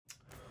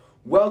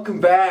Welcome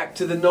back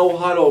to the No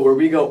Huddle, where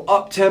we go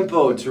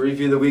up-tempo to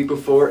review the week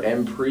before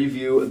and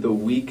preview the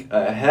week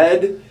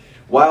ahead.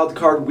 Wild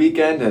card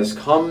weekend has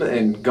come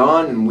and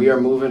gone, and we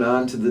are moving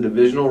on to the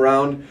divisional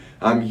round.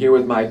 I'm here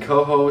with my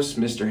co-host,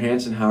 Mr.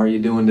 Hansen. How are you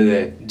doing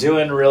today?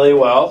 Doing really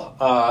well.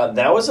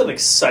 That was an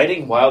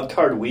exciting wild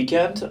card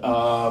weekend,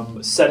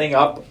 setting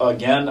up,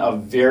 again, a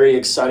very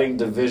exciting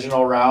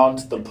divisional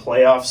round. The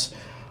playoffs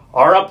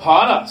are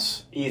upon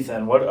us,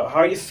 Ethan. How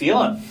are you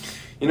feeling?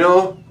 You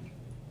know,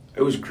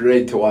 it was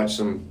great to watch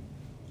some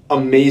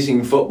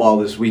amazing football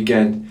this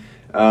weekend.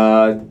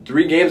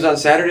 3 games on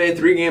Saturday,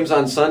 3 games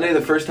on Sunday.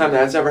 The first time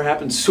that's ever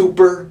happened.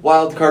 Super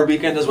wild card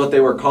weekend is what they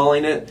were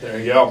calling it. There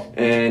you go.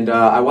 And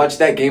I watched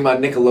that game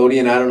on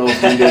Nickelodeon. I don't know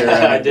if you did or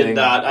I did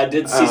not. I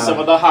did see some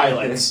of the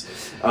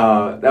highlights.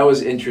 That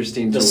was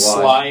interesting to watch. The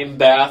slime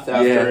bath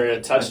after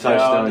a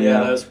touchdown. Yeah,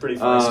 that was pretty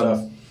fun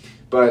stuff.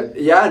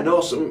 But yeah, no,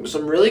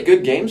 some really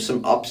good games,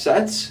 some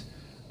upsets.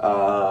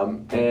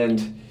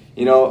 And,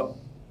 you know,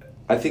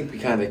 I think we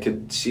kind of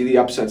could see the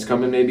upsets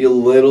coming maybe a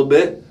little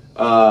bit.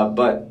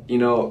 But, you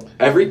know,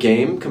 every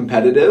game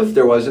competitive.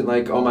 There wasn't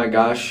like, oh my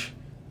gosh,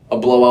 a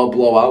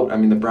blowout. I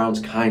mean, the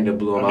Browns kind of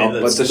blew them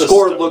out. But the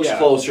score looks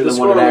closer than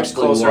what it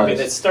actually was. I mean,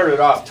 it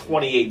started off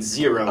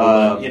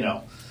 28-0, you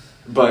know.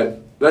 But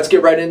let's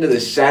get right into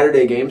the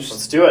Saturday games.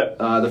 Let's do it.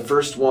 The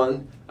first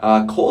one,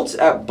 Colts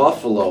at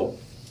Buffalo.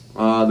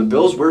 The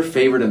Bills were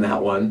favored in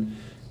that one.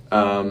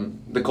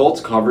 The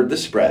Colts covered the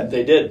spread.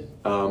 They did.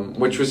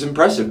 Which was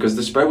impressive because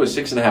the spread was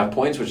 6.5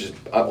 points, which is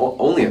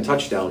only a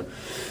touchdown.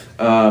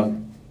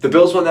 The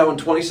Bills won that one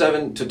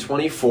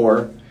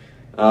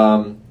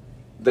 27-24.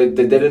 They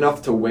did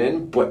enough to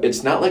win, but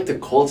it's not like the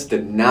Colts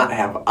did not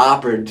have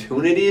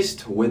opportunities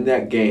to win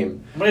that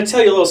game. I'm going to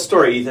tell you a little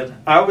story, Ethan.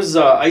 I was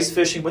ice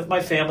fishing with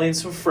my family and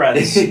some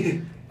friends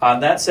on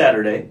that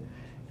Saturday,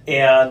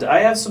 and I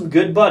have some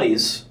good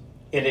buddies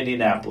in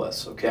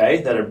Indianapolis,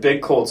 okay, that are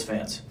big Colts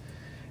fans.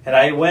 And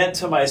I went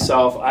to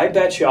myself, I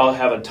bet you I'll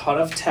have a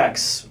ton of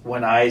texts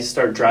when I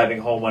start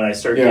driving home, when I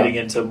start getting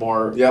into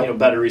more,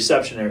 better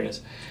reception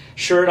areas.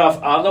 Sure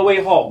enough, on the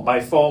way home, my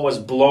phone was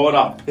blowing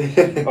up,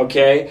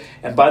 okay?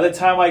 And by the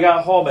time I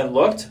got home and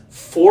looked,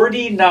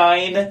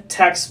 49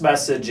 text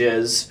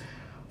messages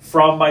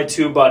from my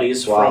two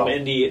buddies from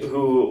Indy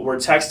who were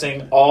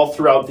texting all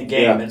throughout the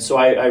game. Yeah. And so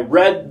I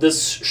read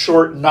this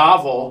short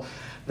novel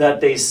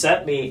that they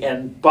sent me,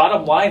 and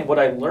bottom line, what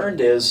I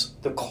learned is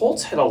the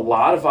Colts had a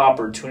lot of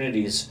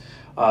opportunities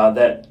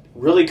that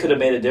really could have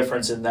made a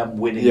difference in them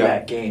winning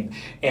that game.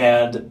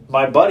 And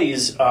my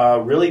buddies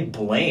really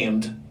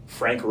blamed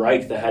Frank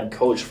Reich, the head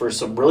coach, for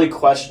some really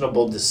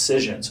questionable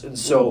decisions. And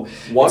so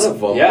one of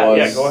them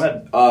was go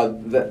ahead.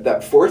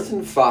 That 4th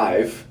and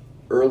 5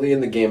 early in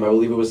the game. I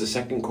believe it was the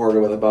second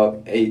quarter with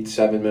about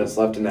 7 minutes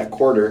left in that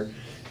quarter.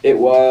 It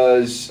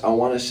was, I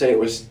want to say it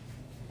was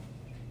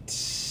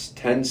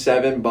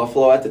 10-7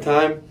 Buffalo at the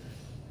time,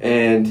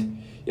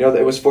 and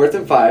it was 4th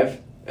and 5,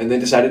 and they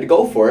decided to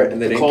go for it,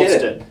 and they didn't Colts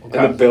get it. Okay.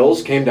 And the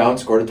Bills came down,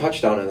 scored a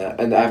touchdown in that,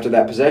 and after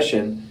that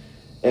possession,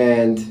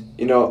 and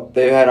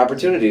they had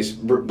opportunities.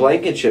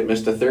 Blankenship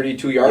missed a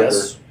 32-yarder.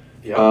 Yes.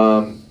 Yep.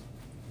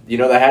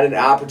 They had an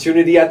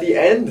opportunity at the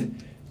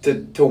end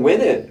to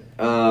win it.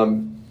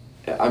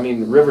 I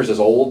mean, Rivers is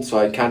old, so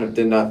I kind of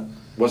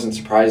wasn't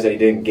surprised that he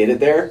didn't get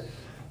it there.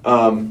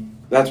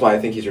 That's why I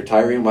think he's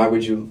retiring. Why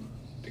would you?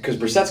 Because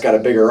Brissett's got a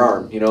bigger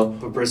arm,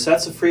 But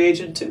Brissett's a free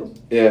agent, too.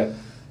 Yeah.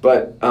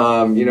 But,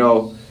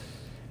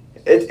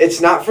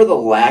 it's not for the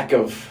lack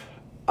of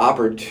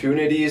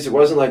opportunities. It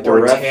wasn't like the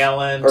refs.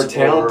 Talent.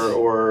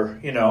 Or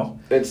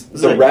It's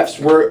the refs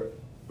were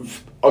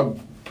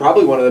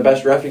probably one of the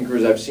best reffing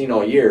crews I've seen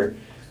all year.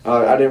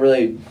 I didn't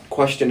really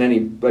question any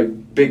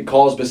big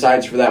calls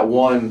besides for that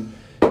one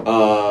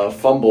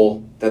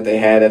fumble that they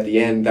had at the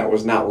end that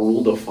was not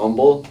ruled a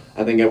fumble.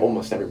 I think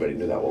almost everybody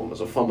knew that one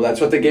was a fumble.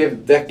 That's what they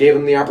gave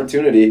them the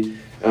opportunity,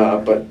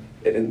 but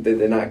they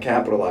did not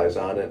capitalize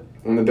on it.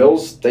 And the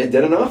Bills, they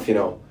did enough,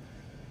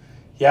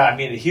 Yeah, I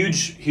mean, a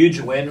huge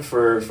win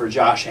for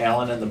Josh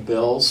Allen and the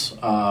Bills,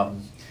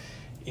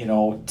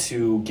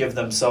 to give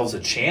themselves a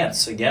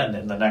chance again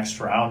in the next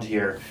round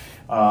here.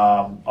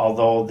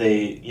 Although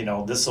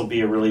this will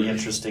be a really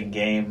interesting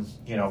game,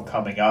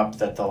 coming up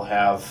that they'll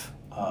have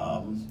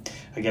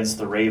against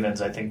the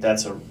Ravens. I think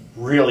that's a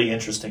really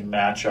interesting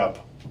matchup.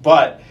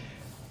 But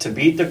to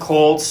beat the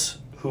Colts,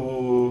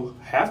 who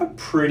have a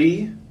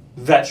pretty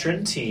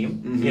veteran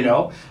team,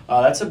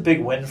 that's a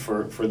big win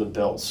for the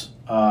Bills.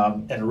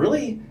 And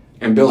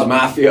Bills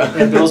Mafia.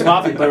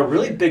 But a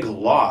really big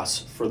loss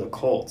for the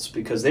Colts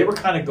because they were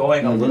kind of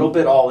going a little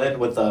bit all in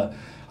with a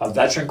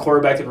veteran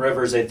quarterback in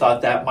Rivers. They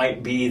thought that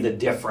might be the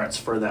difference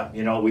for them.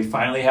 We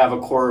finally have a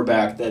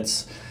quarterback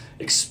that's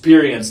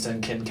experienced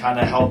and can kind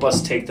of help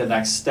us take the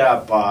next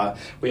step.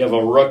 We have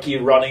a rookie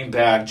running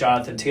back,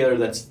 Jonathan Taylor,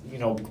 that's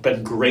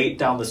been great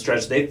down the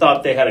stretch. They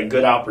thought they had a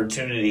good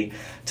opportunity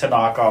to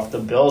knock off the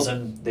Bills,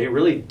 and they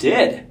really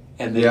did,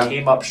 and they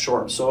came up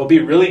short. So it'll be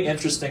really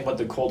interesting what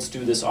the Colts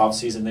do this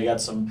offseason. They got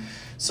some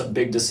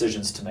big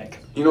decisions to make.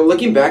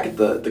 Looking back at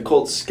the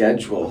Colts'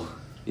 schedule,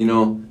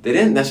 they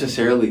didn't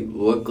necessarily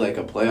look like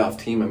a playoff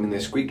team. I mean, they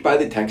squeaked by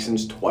the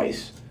Texans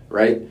twice,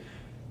 right?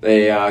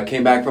 They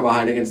came back from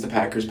behind against the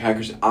Packers.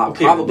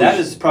 That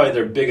is probably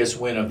their biggest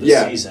win of the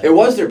season. It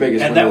was their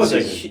biggest win of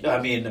the season.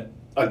 And that was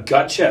a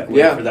gut check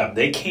win for them.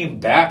 They came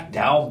back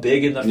down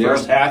big in the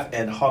first half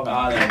and hung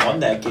on and won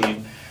that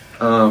game.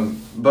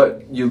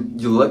 But you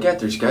look at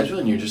their schedule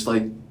and you're just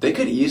like, they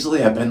could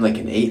easily have been like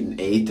an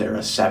 8-8 or a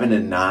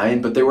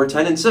 7-9, but they were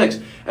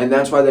 10-6, and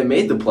that's why they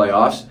made the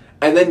playoffs.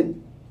 And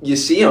then you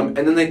see them,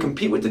 and then they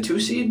compete with the 2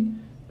 seed.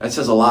 That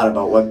says a lot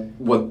about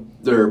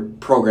what their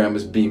program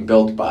is being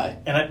built by.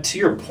 And to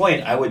your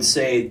point, I would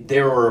say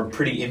they were a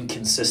pretty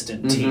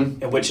inconsistent team,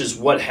 and which is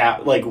what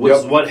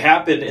what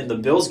happened in the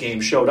Bills game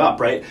showed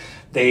up, right?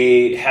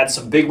 They had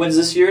some big wins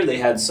this year. They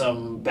had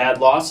some bad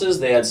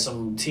losses. They had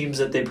some teams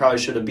that they probably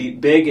should have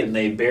beat big, and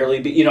they barely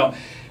beat.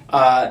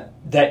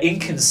 That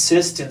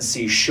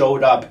inconsistency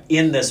showed up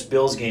in this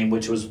Bills game,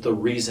 which was the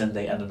reason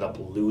they ended up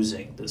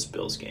losing this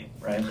Bills game,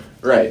 right?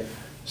 Right.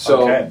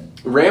 So,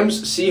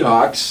 Rams,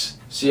 Seahawks.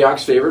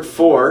 Seahawks favored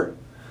 4.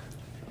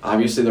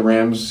 Obviously, the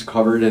Rams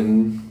covered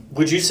in...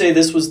 Would you say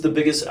this was the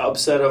biggest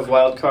upset of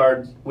Wild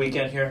Card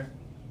weekend here?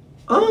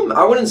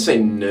 I wouldn't say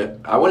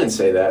I wouldn't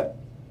say that.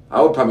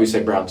 I would probably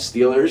say Browns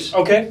Steelers.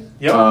 Okay.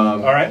 Yep. All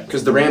right.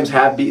 Because the Rams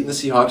have beaten the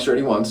Seahawks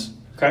already once.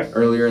 Okay.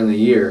 Earlier in the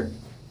year.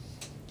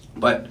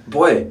 But,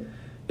 boy,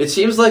 it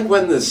seems like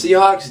when the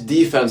Seahawks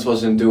defense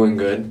wasn't doing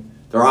good,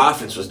 their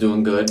offense was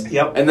doing good.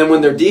 Yep. And then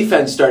when their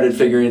defense started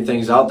figuring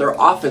things out, their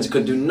offense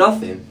could do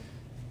nothing.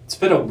 It's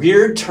been a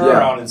weird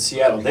turnaround in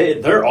Seattle.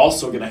 They're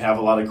also going to have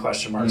a lot of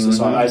question marks.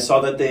 Mm-hmm. I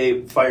saw that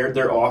they fired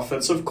their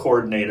offensive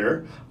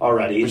coordinator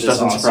already. Which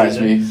doesn't surprise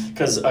me.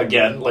 Because,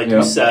 again, like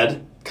you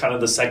said, kind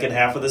of the second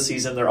half of the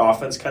season, their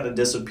offense kind of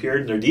disappeared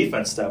and their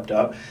defense stepped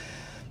up.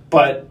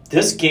 But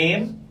this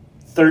game,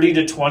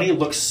 30-20,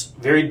 looks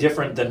very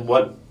different than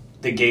what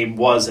the game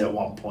was at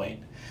one point.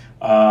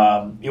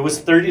 It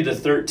was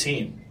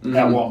 30-13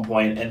 at one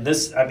point, and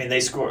they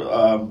score.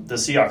 The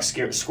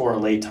Seahawks score a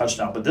late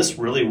touchdown, but this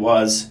really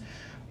was.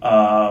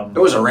 It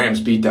was a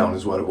Rams beatdown,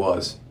 is what it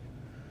was.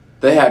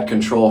 They had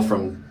control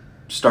from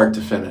start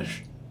to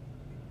finish.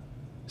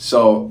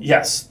 So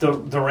yes, the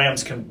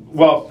Rams can.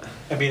 Well,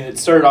 it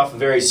started off a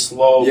very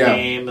slow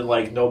game,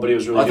 and nobody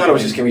was really. I thought it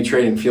was just going to be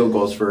trading field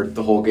goals for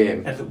the whole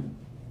game. And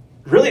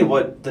really,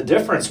 what the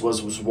difference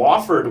was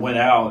Wofford went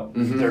out.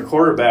 Their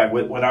quarterback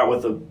went out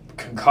with a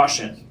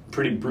concussion,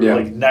 pretty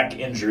brutal, neck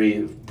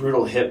injury,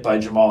 brutal hit by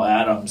Jamal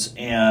Adams,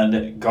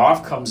 and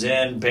Goff comes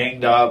in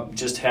banged up,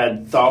 just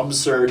had thumb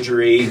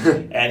surgery,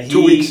 and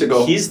 2 weeks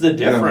ago. He's the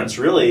difference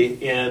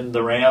really in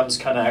the Rams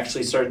kind of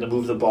actually starting to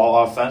move the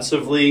ball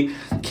offensively.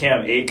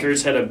 Cam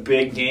Akers had a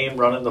big game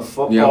running the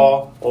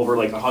football, over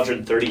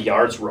 130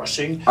 yards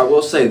rushing. I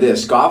will say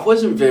this, Goff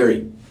wasn't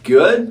very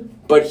good,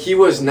 but he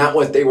was not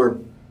what they were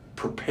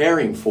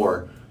preparing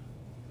for.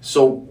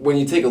 So when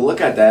you take a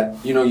look at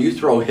that, you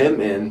throw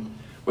him in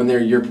when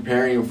you're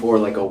preparing for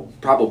they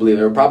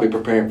were probably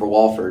preparing for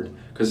Walford,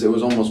 because it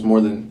was almost more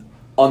than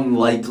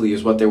unlikely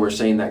is what they were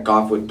saying that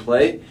Goff would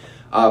play.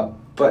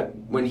 But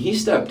when he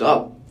stepped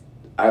up,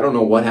 I don't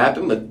know what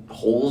happened, but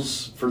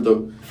holes for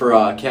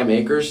Cam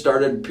Akers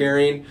started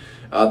appearing.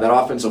 That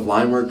offensive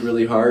line worked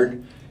really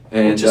hard.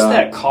 And just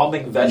that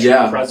calming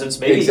veteran presence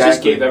maybe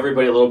just gave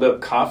everybody a little bit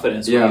of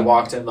confidence when he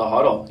walked in the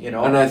huddle.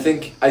 And I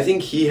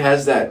think he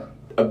has that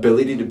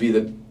ability to be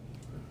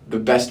the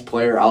best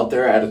player out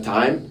there at a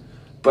time.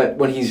 But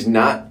when he's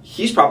not,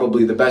 he's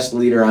probably the best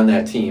leader on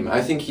that team.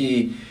 I think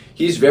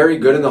he's very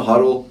good in the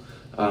huddle.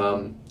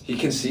 He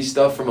can see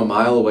stuff from a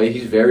mile away.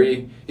 He's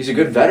a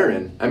good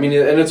veteran. And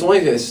it's only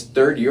his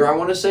 3rd year, I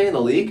want to say, in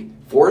the league,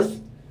 4th.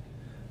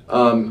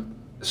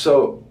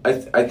 So I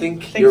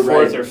think you're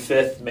right. 4th or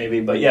 5th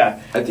maybe, but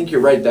yeah. I think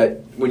you're right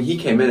that when he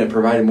came in, it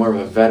provided more of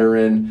a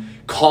veteran,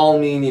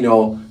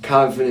 calming,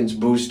 confidence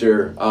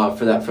booster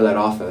for that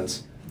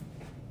offense.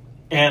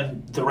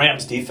 And the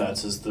Rams'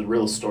 defense is the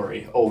real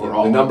story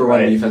overall. The number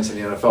one defense in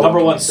the NFL.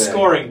 Number one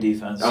scoring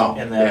defense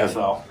in the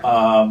NFL.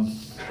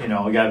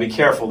 We got to be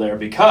careful there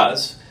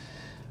because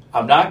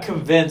I'm not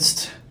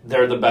convinced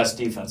they're the best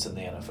defense in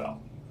the NFL.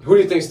 Who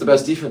do you think is the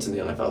best defense in the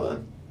NFL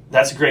then?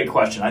 That's a great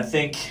question. I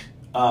think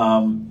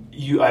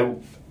I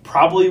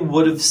probably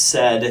would have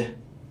said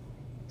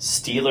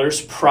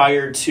Steelers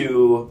prior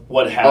to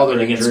what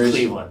happened against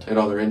Cleveland. And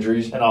all their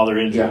injuries,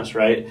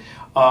 right?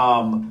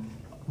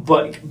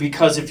 But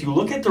because if you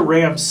look at the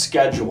Rams'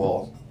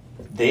 schedule,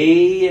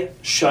 they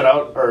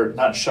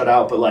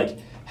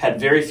had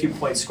very few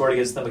points scored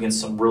against them against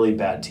some really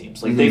bad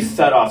teams. They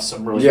fed off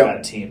some really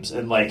bad teams.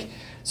 And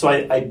so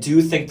I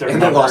do think their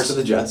numbers... And they lost to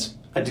the Jets.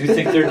 I do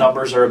think their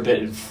numbers are a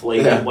bit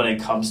inflated when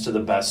it comes to the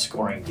best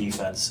scoring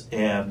defense.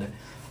 And,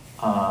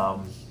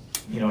 not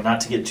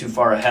to get too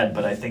far ahead,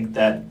 but I think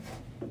that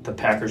the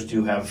Packers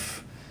do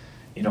have,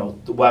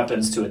 the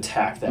weapons to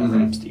attack that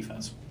Rams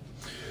defense.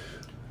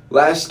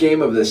 Last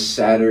game of this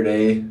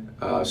Saturday,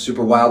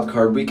 Super Wild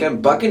Card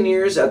Weekend.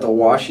 Buccaneers at the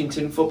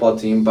Washington Football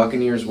Team.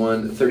 Buccaneers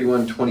won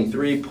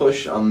 31-23,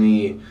 push on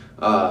the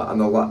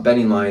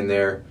betting line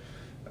there.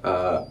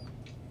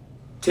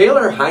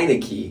 Taylor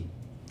Heineke.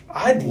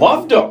 I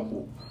loved him.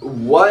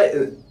 What?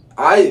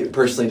 I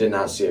personally did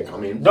not see it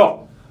coming.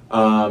 No.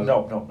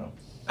 No.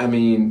 I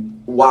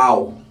mean,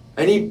 wow.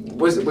 And he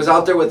was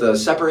out there with a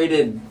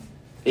separated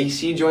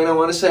AC joint, I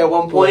want to say, at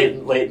one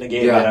point. Late in the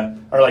game, yeah.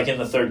 Or like in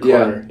the third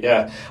quarter,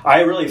 yeah.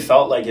 I really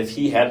felt like if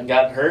he hadn't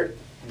gotten hurt,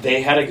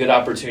 they had a good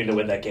opportunity to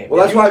win that game.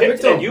 Well, that's why I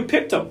picked him. And you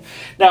picked him.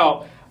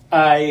 Now,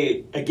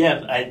 I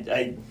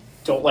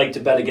don't like to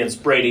bet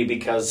against Brady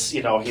because,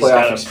 he's got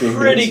a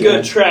pretty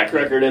good track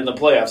record in the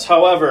playoffs.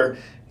 However,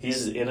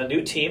 he's in a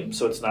new team,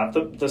 so it's not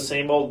the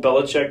same old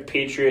Belichick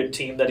Patriot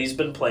team that he's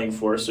been playing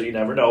for, so you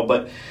never know.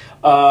 But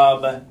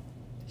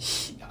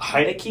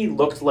Heineke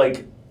looked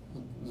like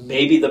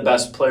maybe the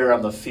best player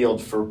on the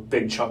field for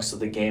big chunks of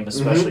the game,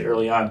 especially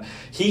early on.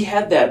 He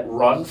had that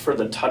run for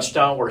the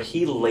touchdown where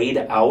he laid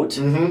out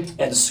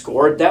and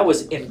scored. That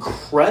was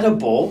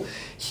incredible.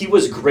 He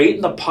was great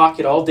in the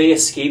pocket all day,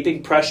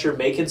 escaping pressure,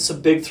 making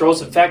some big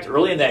throws. In fact,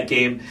 early in that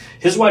game,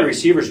 his wide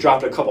receivers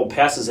dropped a couple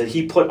passes that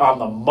he put on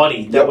the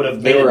money that would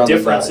have made a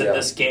difference in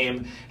this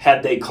game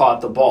had they caught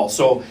the ball.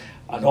 So,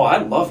 no,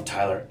 I love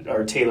Taylor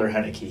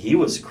Heineke. He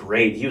was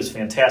great. He was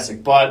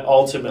fantastic. But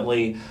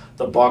ultimately,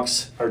 the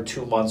Bucs are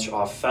too much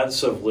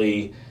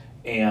offensively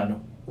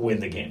and win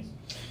the game.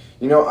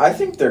 I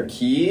think their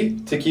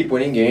key to keep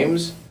winning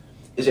games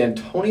is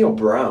Antonio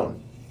Brown.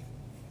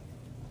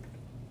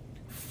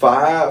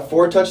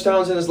 4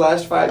 touchdowns in his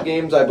last 5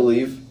 games, I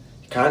believe.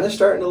 Kind of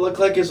starting to look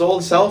like his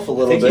old self a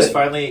little bit. I think he's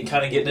finally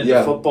kind of getting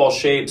into football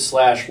shape /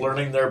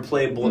 learning their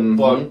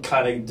playbook,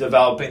 kind of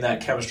developing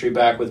that chemistry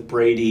back with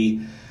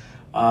Brady.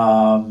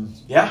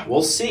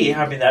 We'll see.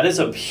 I mean, that is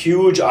a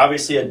huge,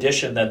 obviously,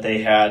 addition that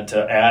they had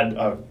to add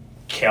a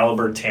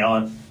caliber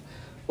talent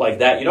like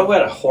that. You know who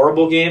had a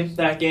horrible game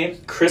that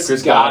game?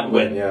 Chris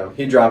Godwin. Yeah,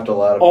 he dropped a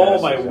lot of passes.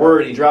 Oh, my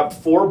word. He dropped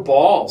 4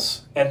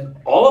 balls, and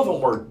all of them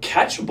were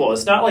catchable.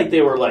 It's not like they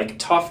were,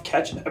 tough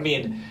catch. You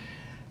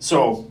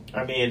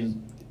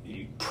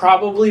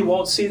probably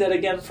won't see that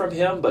again from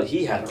him, but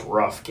he had a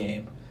rough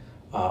game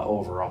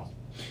overall.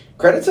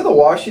 Credit to the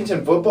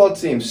Washington football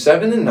team,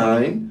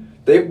 7-9.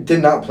 They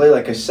did not play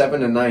like a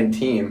 7-9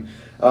 team.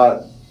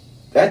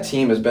 That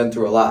team has been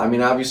through a lot. I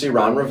mean, obviously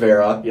Ron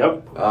Rivera.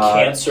 Yep.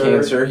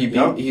 Cancer.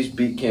 He's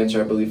beat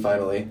cancer, I believe,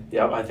 finally.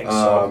 Yep, I think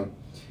so.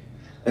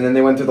 And then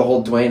they went through the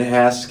whole Dwayne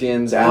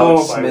Haskins,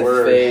 Alex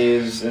Smith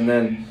phase, and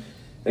then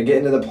they get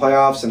into the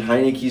playoffs and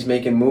Heineke's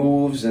making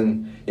moves.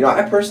 And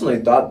I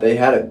personally thought they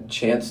had a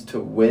chance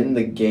to win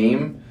the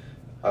game,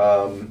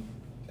 and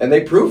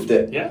they proved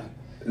it. Yeah.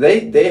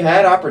 They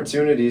had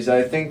opportunities.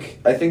 I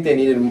think they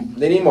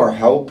need more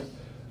help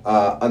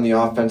on the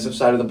offensive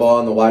side of the ball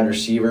and the wide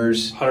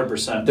receivers.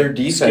 100%. Their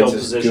defense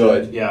is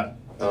good. Yeah.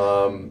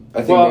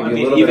 I think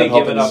maybe a little bit of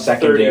help in the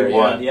secondary.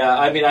 31. Yeah.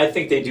 I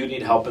think they do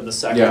need help in the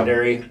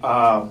secondary.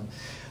 Yeah.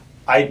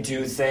 I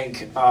do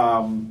think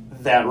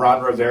that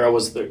Ron Rivera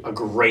was a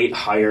great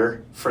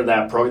hire for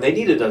that program. They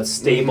needed a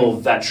stable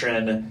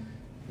veteran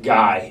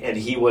guy, and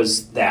he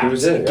was that. He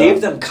was it,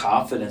 Gave them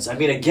confidence. I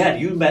mean, again,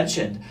 you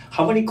mentioned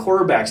how many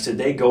quarterbacks did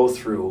they go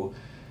through?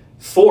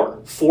 4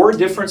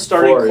 different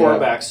starting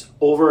quarterbacks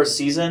over a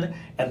season,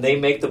 and they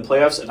make the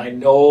playoffs. And I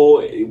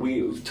know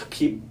we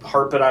keep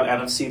harping on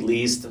NFC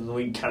least, and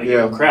we kind of give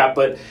them crap,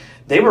 but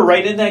they were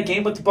right in that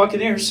game with the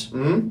Buccaneers.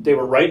 Mm-hmm. They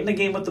were right in the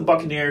game with the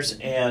Buccaneers,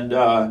 and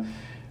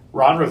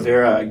Ron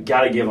Rivera,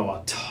 got to give him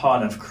a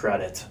ton of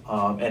credit.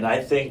 And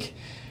I think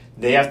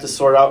they have to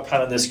sort out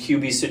kind of this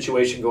QB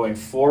situation going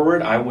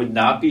forward. I would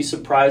not be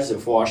surprised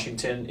if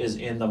Washington is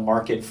in the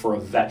market for a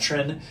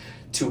veteran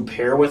to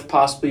pair with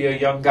possibly a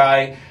young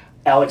guy.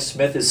 Alex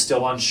Smith is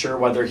still unsure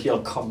whether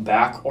he'll come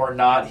back or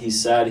not. He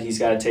said he's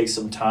got to take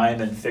some time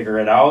and figure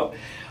it out.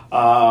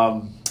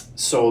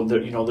 So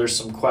there's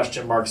some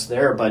question marks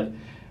there, but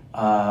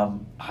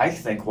I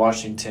think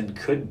Washington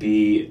could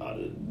be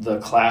the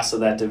class of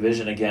that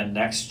division again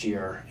next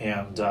year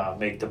and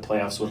make the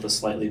playoffs with a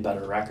slightly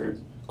better record.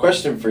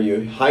 Question for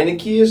you.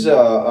 Heineke is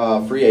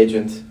a free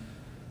agent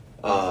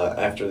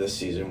after this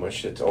season,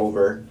 which it's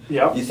over.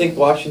 Yep. You think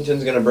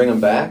Washington's going to bring him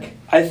back?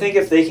 I think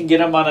if they can get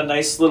him on a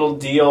nice little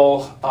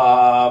deal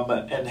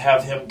and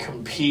have him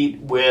compete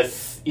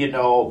with,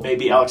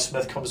 maybe Alex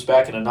Smith comes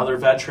back and another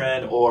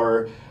veteran,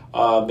 or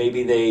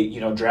maybe they,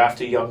 draft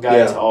a young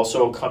guy to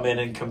also come in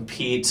and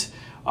compete.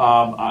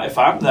 If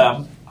I'm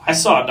them, I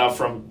saw enough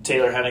from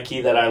Taylor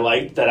Heineke that I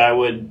liked that I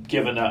would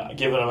give him an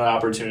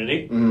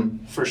opportunity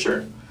for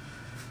sure.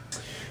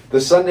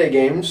 The Sunday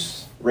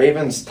games,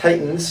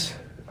 Ravens-Titans.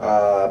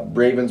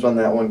 Ravens won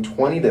that one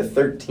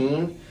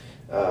 20-13.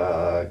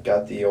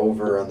 Got the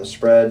over on the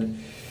spread.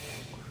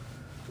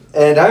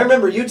 And I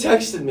remember you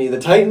texted me. The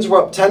Titans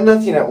were up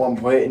 10-0 at one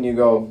point, and you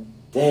go,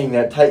 dang,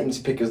 that Titans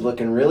pick is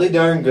looking really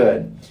darn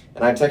good.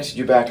 And I texted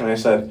you back, and I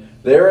said,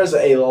 there is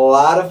a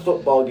lot of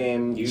football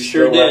games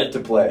left to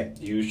play.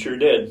 You sure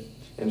did.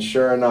 And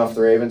sure enough,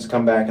 the Ravens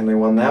come back, and they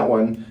won that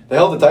one. They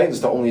held the Titans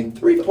to only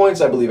 3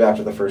 points, I believe,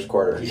 after the first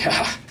quarter.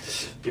 Yeah,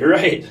 you're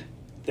right.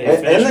 They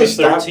finished with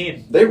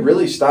 13. They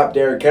really stopped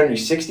Derrick Henry.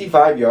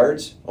 65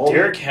 yards.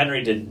 Derrick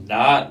Henry did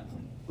not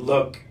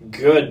look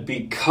good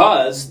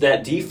because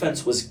that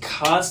defense was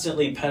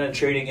constantly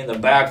penetrating in the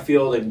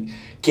backfield and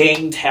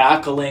gang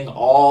tackling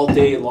all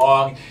day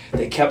long.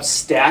 They kept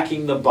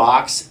stacking the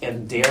box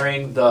and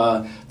daring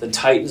the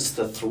Titans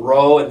to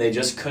throw, and they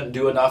just couldn't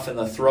do enough in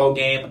the throw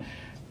game.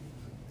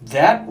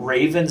 That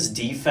Ravens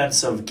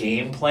defensive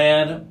game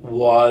plan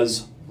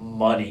was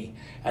money.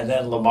 And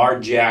then Lamar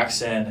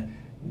Jackson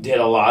did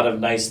a lot of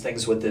nice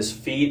things with his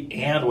feet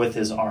and with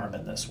his arm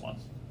in this one.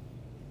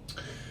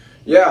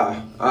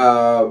 Yeah,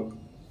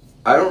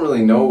 I don't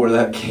really know where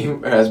that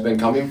has been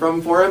coming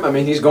from for him. I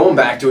mean, he's going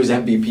back to his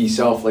MVP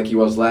self like he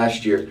was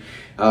last year.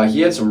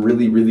 He had some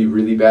really, really,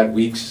 really bad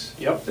weeks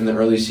in the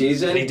early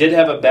season. And he did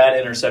have a bad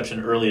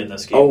interception early in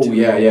this game. Oh, too.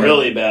 yeah.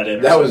 Really bad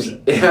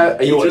interception. He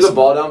threw the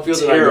ball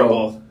downfield.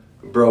 Terrible. And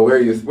I go, bro, where are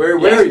you throwing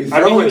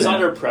he was that?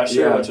 under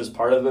pressure, which was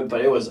part of it,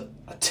 but it was a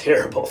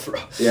terrible throw.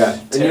 Yeah.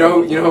 And you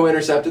know who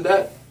intercepted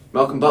that?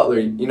 Malcolm Butler.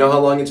 You know how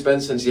long it's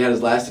been since he had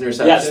his last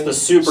interception? Yes, the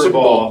Super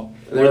Bowl.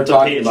 And they were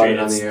talking about it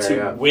on the air.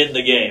 To win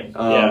the game.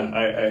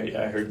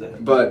 I heard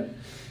that. But,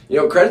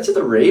 credit to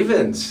the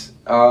Ravens.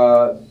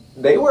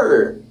 They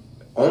were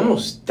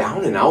almost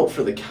down and out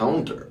for the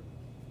counter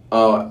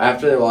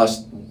after they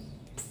lost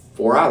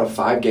 4 out of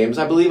 5 games,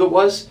 I believe it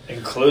was.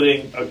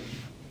 Including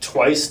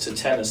twice to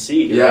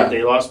Tennessee. Yeah. Right?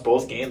 They lost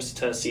both games to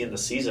Tennessee in the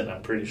season,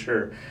 I'm pretty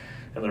sure,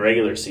 in the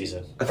regular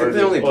season. I think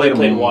they only played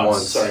them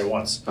once. Sorry,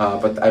 once.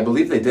 But I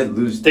believe they did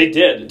lose. They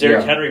did.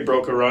 Derrick Henry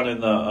broke a run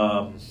in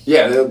the...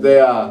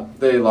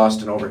 they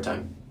lost in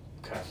overtime.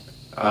 Okay.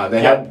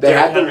 They had the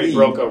lead. Henry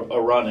broke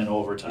a run in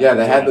overtime. Yeah,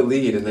 they had the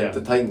lead, and then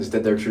the Titans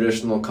did their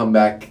traditional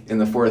comeback in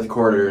the fourth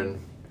quarter and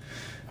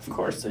of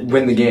course they did.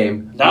 Win the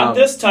game. Not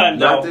this time,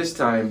 though. Not this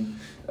time.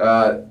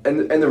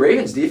 And the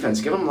Ravens defense,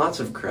 give them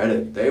lots of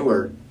credit. They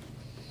were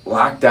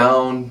locked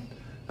down.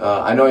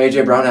 I know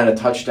A.J. Brown had a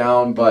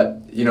touchdown, but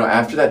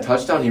after that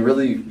touchdown,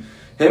 him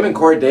and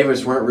Corey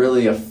Davis weren't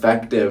really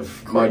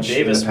effective much in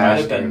the Davis pass might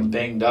have game. been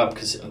banged up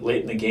because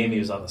late in the game he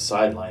was on the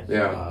sideline.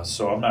 Yeah.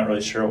 So I'm not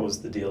really sure what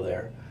was the deal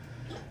there.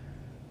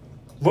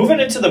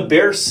 Moving into the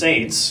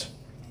Bears-Saints,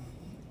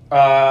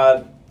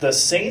 the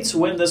Saints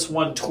win this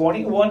one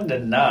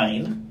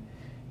 21-9,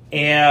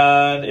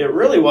 and it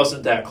really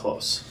wasn't that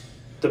close.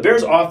 The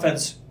Bears'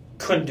 offense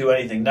couldn't do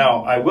anything.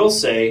 Now, I will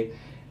say,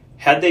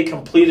 had they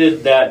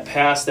completed that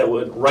pass that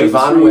went right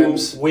through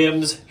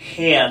Wims'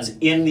 hands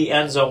in the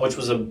end zone, which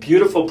was a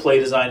beautiful play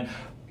design,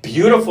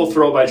 beautiful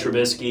throw by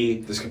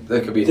Trubisky. This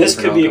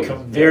could be a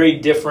very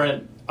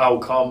different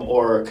outcome,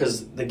 or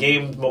because the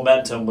game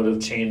momentum would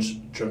have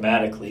changed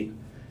dramatically.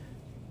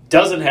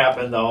 Doesn't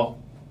happen, though.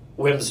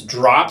 Wims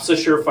drops a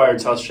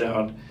surefire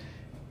touchdown,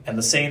 and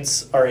the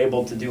Saints are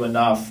able to do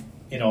enough,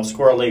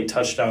 score a late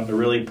touchdown to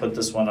really put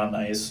this one on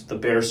ice. The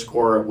Bears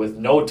score with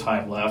no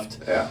time left.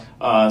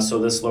 Yeah. So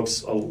this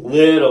looks a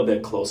little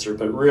bit closer,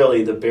 but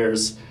really the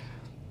Bears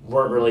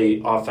weren't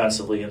really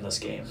offensively in this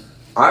game.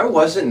 I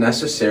wasn't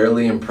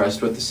necessarily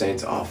impressed with the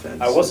Saints'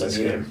 offense. I wasn't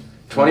either.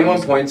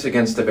 21 points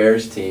against the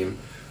Bears team.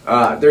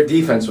 Their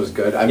defense was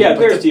good.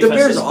 The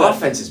Bears'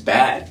 offense is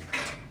bad.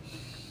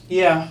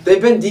 Yeah. They've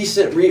been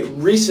decent,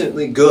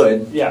 recently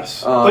good.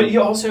 Yes. But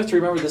you also have to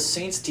remember the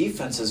Saints'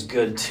 defense is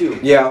good, too.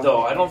 Yeah.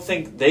 Though I don't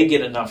think they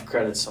get enough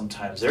credit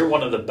sometimes. They're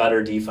one of the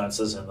better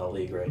defenses in the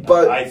league right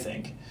now, I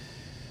think.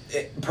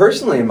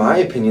 Personally, in my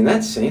opinion,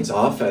 that Saints'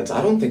 offense,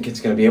 I don't think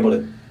it's going to be able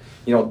to,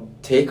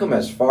 take them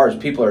as far as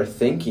people are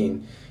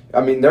thinking.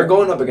 I mean, they're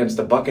going up against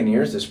the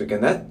Buccaneers this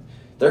weekend.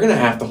 They're going to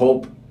have to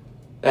hope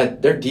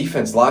that their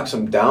defense locks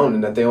them down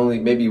and that they only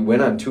maybe win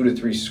on 2 to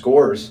 3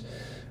 scores.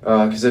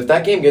 Because if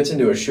that game gets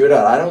into a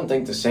shootout, I don't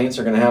think the Saints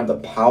are going to have the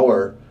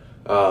power,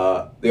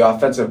 the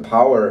offensive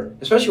power,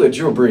 especially with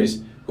Drew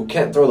Brees, who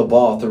can't throw the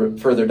ball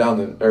further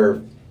than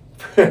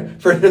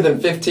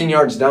 15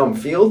 yards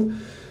downfield.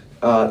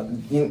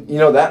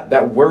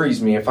 That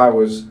worries me if I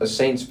was a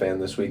Saints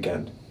fan this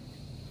weekend.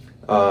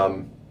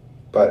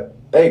 But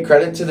hey,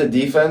 credit to the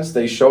defense;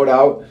 they showed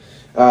out.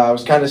 It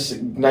was kind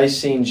of nice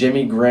seeing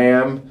Jimmy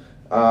Graham,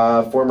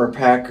 former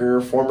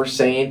Packer, former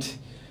Saint,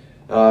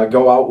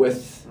 go out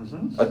with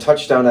a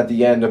touchdown at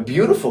the end, a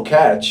beautiful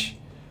catch,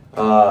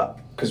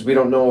 because we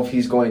don't know if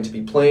he's going to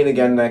be playing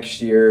again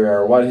next year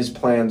or what his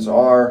plans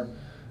are.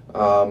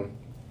 And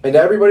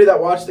everybody that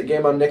watched the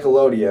game on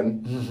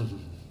Nickelodeon,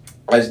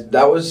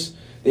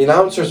 the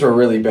announcers were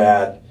really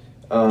bad,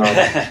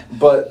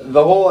 but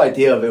the whole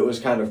idea of it was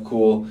kind of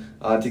cool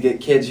to get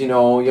kids,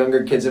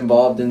 younger kids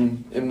involved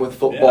in with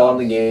football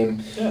in the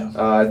game. Yeah.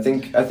 I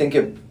think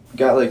it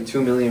got like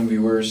 2 million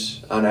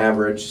viewers on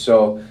average.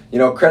 So,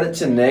 credit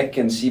to Nick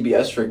and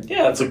CBS for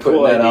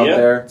putting that out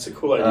there. It's a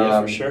cool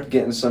idea for sure.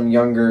 Getting some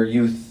younger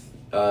youth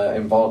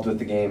involved with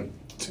the game.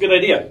 It's a good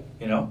idea,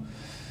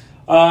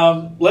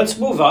 Let's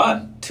move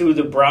on to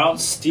the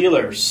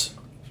Browns-Steelers.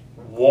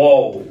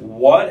 Whoa,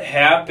 what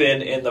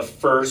happened in the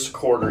first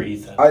quarter,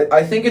 Ethan?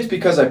 I think it's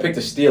because I picked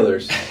the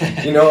Steelers.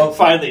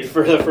 Finally,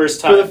 for the first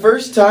time. For the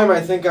first time,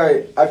 I think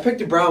I picked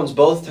the Browns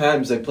both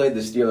times they played the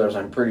Steelers,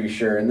 I'm pretty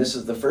sure. And this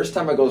is the first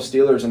time I go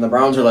Steelers, and the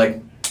Browns are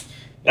like,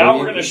 Now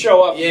we're going to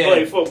show up and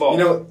play football.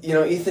 You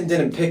know, Ethan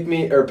didn't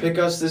pick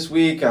us this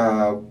week.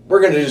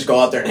 We're going to just go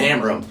out there and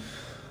hammer him.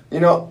 You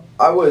know,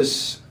 I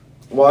was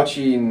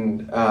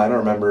watching, I don't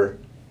remember,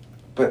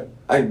 but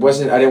I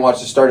didn't watch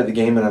the start of the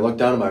game, and I looked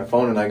down at my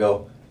phone and I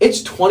go,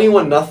 it's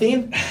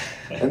 21-0?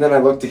 And then I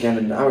looked again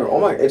and I go, oh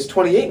my, it's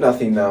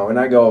 28-0 now. And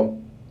I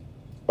go,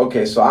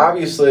 okay, so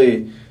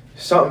obviously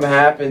something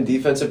happened,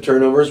 defensive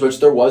turnovers, which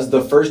there was.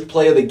 The first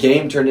play of the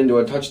game turned into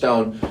a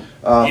touchdown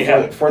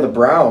for the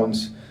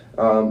Browns.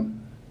 And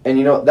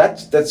you know,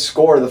 that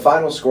score, the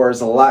final score,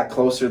 is a lot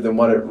closer than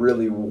what it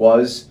really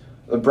was.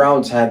 The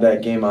Browns had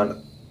that game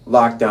on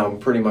lockdown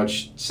pretty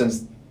much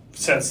since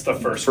the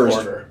first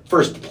quarter.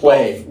 First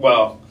play.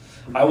 Well,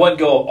 I wouldn't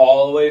go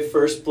all the way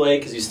first play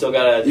because you still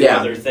got to do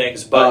other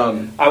things, but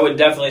I would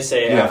definitely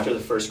say after the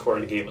first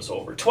quarter the game was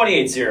over.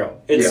 28-0.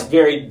 It's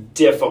very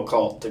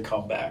difficult to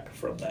come back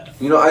from that.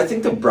 You know, I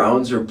think the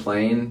Browns are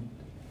playing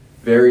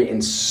very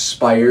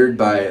inspired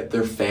by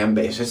their fan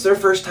base. It's their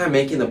first time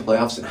making the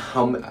playoffs in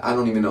I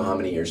don't even know how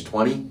many years,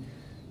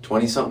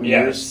 20-something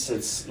years. They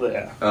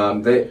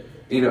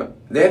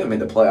haven't made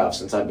the playoffs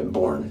since I've been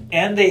born.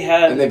 And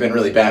they've been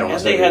really bad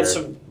almost every year. And they had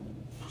some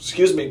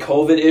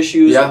COVID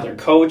issues with their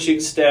coaching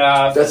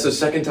staff. That's the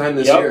second time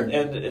this year.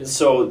 And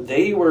so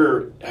they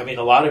were, I mean,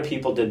 a lot of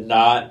people did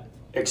not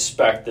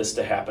expect this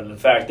to happen. In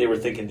fact, they were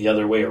thinking the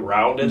other way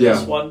around in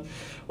this one,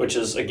 which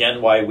is,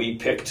 again, why we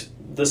picked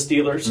the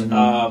Steelers.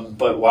 Mm-hmm.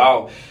 But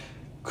wow,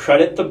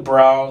 credit the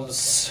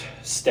Browns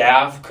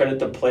staff, credit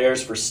the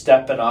players for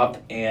stepping up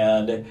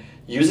and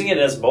using it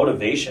as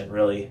motivation,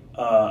 really.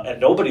 And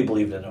nobody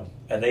believed in them.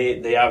 And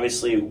they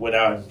obviously went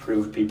out and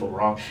proved people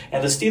wrong.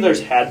 And the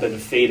Steelers had been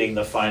fading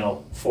the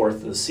final fourth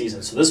of the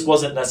season, so this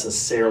wasn't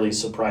necessarily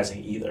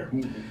surprising either.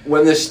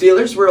 When the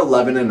Steelers were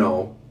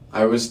 11-0,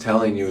 I was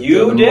telling you,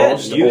 you did.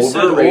 Most you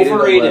said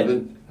overrated.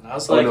 And I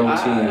was like,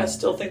 team. I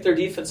still think their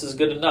defense is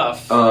good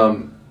enough.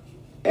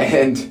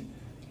 And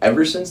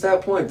ever since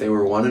that point, they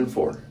were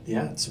 1-4.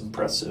 Yeah, it's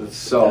impressive.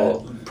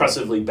 So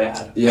impressively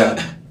bad.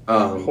 Yeah,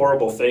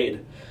 horrible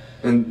fade.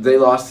 And they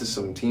lost to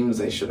some teams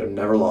they should have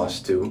never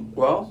lost to.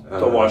 Well,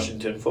 the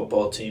Washington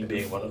football team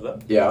being one of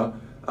them. Yeah,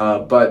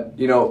 but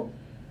you know,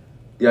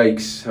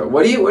 yikes!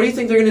 What do you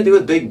think they're going to do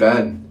with Big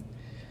Ben?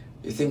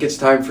 You think it's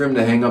time for him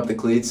to hang up the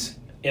cleats?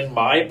 In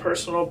my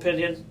personal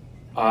opinion,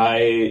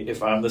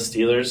 if I'm the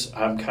Steelers,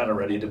 I'm kind of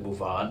ready to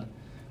move on.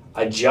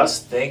 I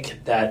just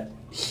think that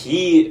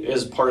he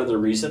is part of the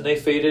reason they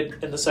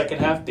faded in the second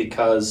half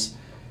because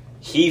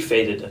he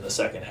faded in the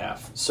second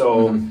half.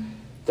 So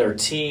their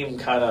team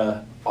kind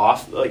of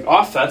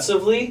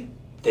offensively,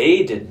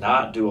 they did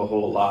not do a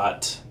whole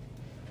lot.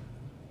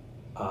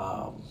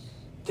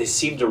 They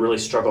seemed to really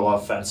struggle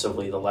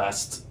offensively the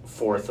last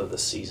fourth of the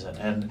season,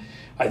 and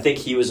I think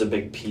he was a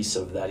big piece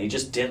of that. He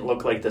just didn't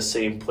look like the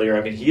same player.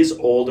 I mean, he's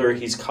older.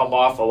 He's come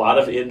off a lot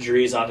of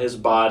injuries on his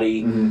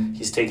body.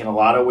 He's taken a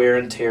lot of wear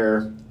and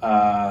tear.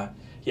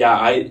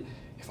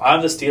 If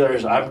I'm the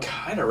Steelers, I'm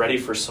kind of ready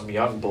for some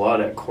young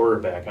blood at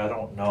quarterback. I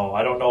don't know.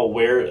 I don't know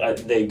where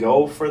they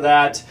go for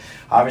that.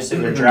 Obviously,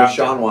 they're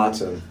drafting Deshaun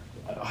Watson.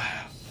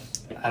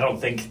 I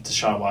don't think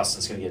Deshaun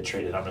Watson's going to get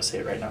traded. I'm going to say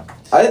it right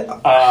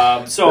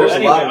now. So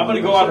anyway, I'm going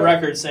to go on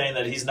record saying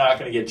that he's not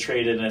going to get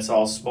traded, and it's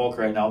all smoke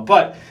right now.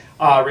 But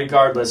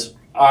regardless,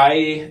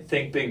 I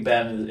think Big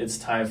Ben, it's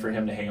time for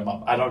him to hang him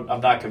up. I'm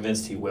not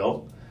convinced he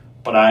will,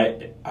 but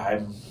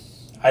I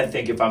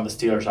think if I'm the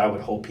Steelers, I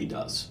would hope he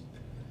does.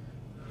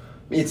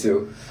 Me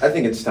too. I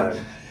think it's time.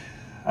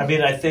 I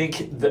mean, I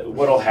think that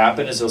what'll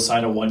happen is he'll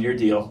sign a 1-year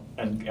deal,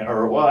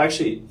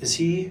 actually, is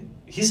he?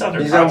 He's under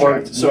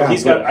contract,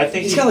 he's got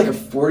like a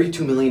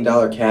 $42 million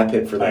cap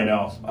hit for that.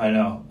 I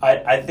know.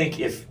 I think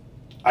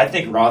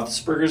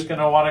Roethlisberger's going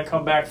to want to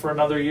come back for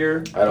another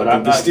year, I'm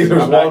not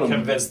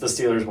convinced the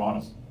Steelers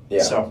want him.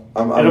 Yeah, so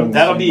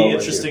that'll be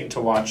interesting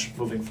to watch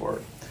moving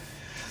forward.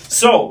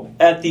 So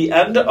at the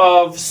end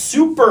of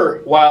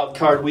Super Wild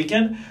Card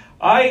Weekend,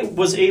 I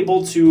was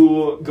able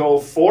to go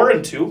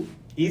 4-2.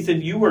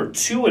 Ethan, you were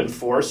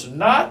 2-4, so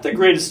not the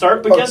greatest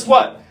start. But guess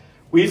what?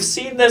 We've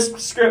seen this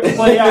script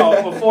play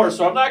out before,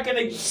 so I'm not going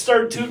to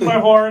start tooting my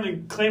horn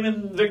and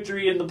claiming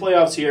victory in the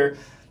playoffs here.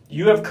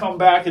 You have come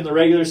back in the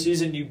regular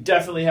season. You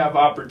definitely have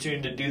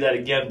opportunity to do that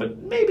again, but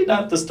maybe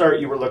not the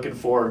start you were looking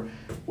for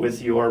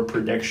with your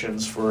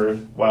predictions for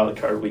Wild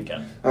Card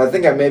Weekend. I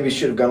think I maybe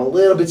should have gone a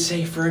little bit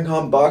safer and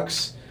gone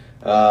Bucks.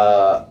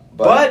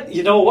 But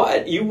you know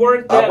what? You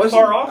weren't that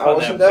far off on that pick. I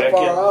wasn't that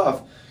far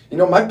off. You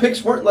know, my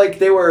picks weren't like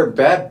they were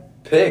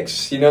bad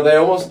picks. You know,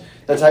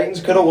 the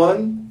Titans could have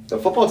won. The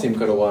football team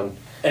could have won.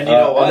 And you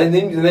know what? And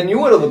then you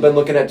would have been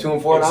looking at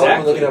 2-4, and I would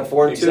have been looking at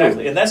 4-2.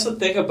 Exactly. And that's the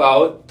thing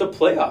about the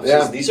playoffs.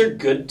 Is these are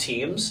good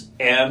teams,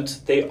 and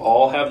they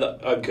all have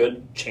a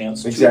good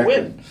chance to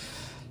win.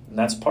 And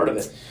that's part of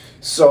it.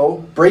 So,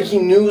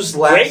 breaking news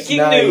last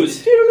night.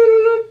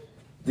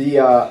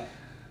 The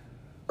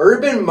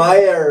Urban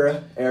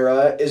Meyer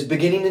era is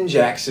beginning in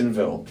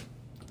Jacksonville.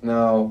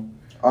 Now,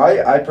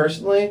 I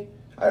personally,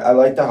 I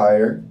like the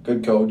hire.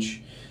 Good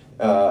coach.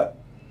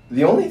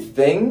 The only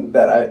thing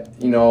that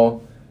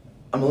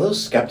I'm a little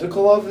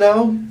skeptical of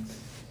now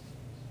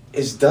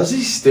is, does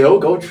he still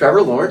go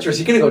Trevor Lawrence, or is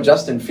he going to go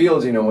Justin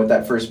Fields, with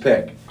that first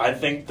pick? I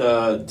think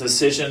the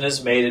decision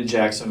is made in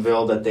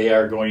Jacksonville that they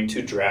are going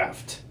to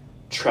draft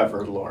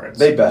Trevor Lawrence.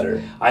 They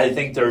better. I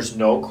think there's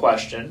no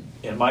question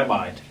in my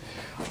mind.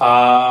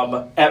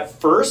 At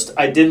first,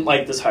 I didn't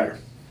like this hire.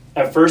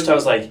 At first, I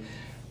was like,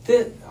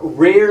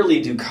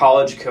 rarely do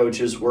college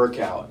coaches work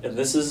out. And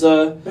this is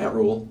a... Matt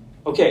Rule.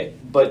 Okay,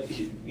 but,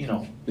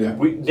 Yeah.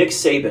 Nick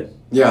Saban.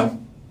 Yeah.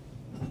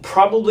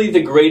 Probably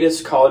the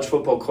greatest college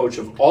football coach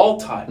of all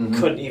time,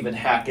 couldn't even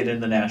hack it in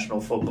the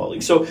National Football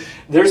League. So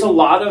there's a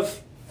lot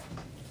of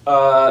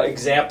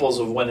examples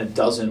of when it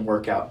doesn't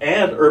work out.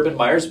 And Urban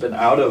Meyer's been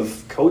out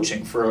of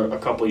coaching for a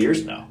couple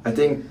years now. I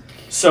think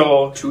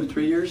so 2 or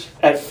 3 years.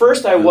 At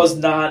first, I was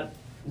not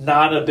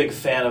a big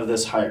fan of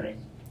this hiring.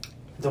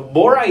 The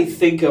more I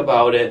think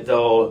about it,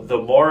 though, the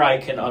more I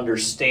can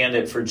understand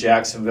it for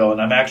Jacksonville,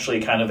 and I'm actually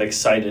kind of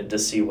excited to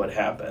see what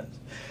happens.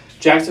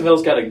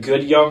 Jacksonville's got a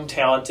good, young,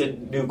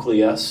 talented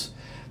nucleus.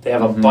 They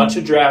have a bunch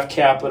of draft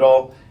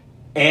capital,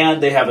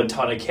 and they have a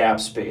ton of cap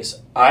space.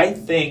 I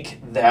think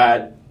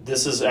that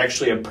this is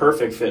actually a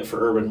perfect fit for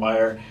Urban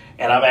Meyer,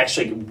 and I'm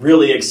actually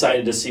really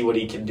excited to see what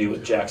he can do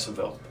with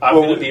Jacksonville. I'm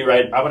going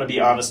to be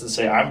honest and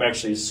say I'm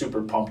actually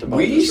super pumped about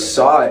this. We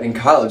saw it in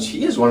college.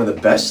 He is one of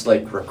the best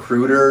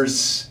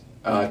recruiters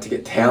to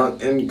get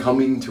talent in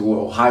coming to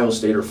Ohio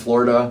State or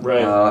Florida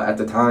at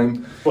the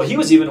time. Well, he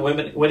was even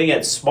winning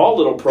at small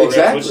little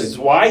programs, which is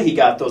why he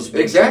got those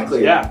big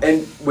Exactly. jobs. Yeah.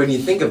 And when you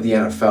think of the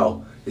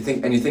NFL, you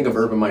think of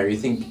Urban Meyer, you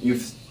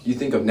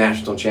think of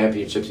national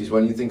championships.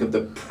 When you think of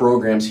the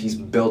programs he's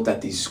built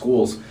at these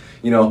schools,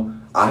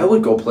 I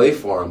would go play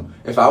for him.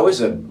 If I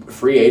was a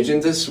free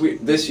agent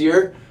this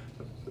year,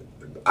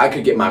 I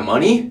could get my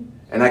money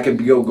and I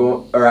could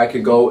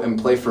go and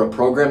play for a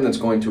program that's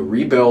going to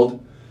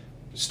rebuild,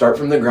 start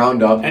from the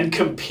ground up, and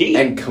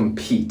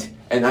compete.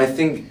 And I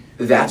think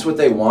that's what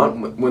they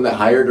want when they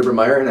hired Urban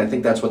Meyer, and I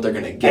think that's what they're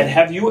going to get. And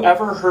have you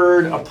ever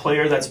heard a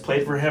player that's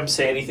played for him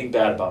say anything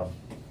bad about him?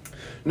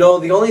 No,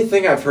 the only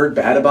thing I've heard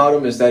bad about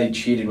him is that he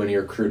cheated when he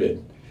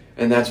recruited.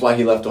 And that's why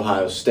he left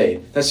Ohio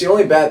State. That's the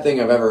only bad thing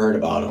I've ever heard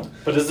about him.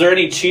 But is there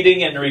any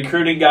cheating and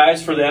recruiting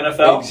guys for the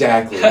NFL?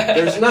 Exactly.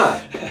 There's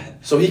not.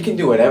 So he can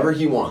do whatever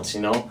he wants,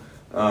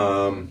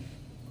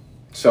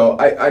 So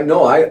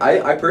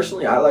I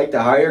personally, I like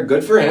the hire.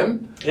 Good for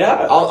him.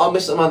 Yeah. I'll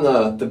miss him on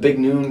the Big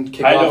Noon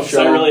kickoff I don't.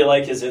 show. I really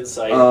like his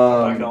insight. I'm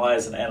not going to lie,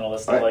 as an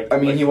analyst.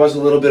 He was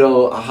a little bit of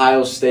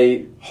Ohio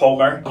State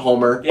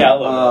Homer. Yeah, a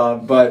little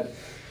bit. But...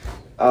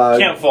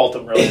 can't fault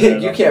him,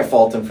 really. You can't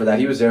fault him for that.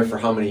 He was there for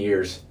how many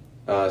years?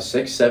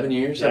 6, 7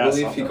 years, I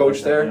believe he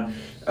coached there.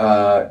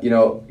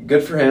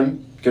 Good for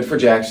him. Good for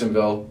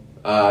Jacksonville.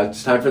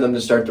 It's time for them to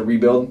start to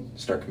rebuild,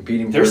 start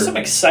competing. There's some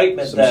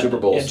excitement Super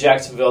Bowls in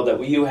Jacksonville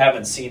that you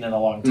haven't seen in a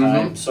long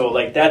time. So,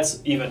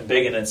 that's even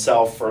big in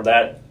itself for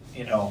that,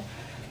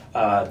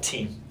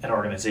 team and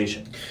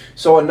organization.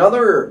 So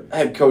another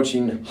head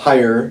coaching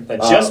hire that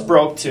just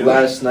broke too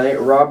last night.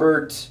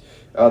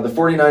 The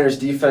 49ers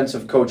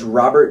defensive coach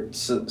Robert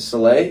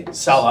Saleh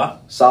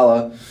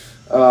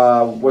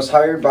was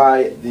hired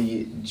by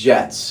the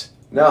Jets.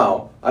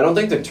 Now, I don't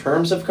think the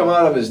terms have come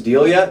out of his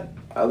deal yet.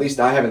 At least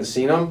I haven't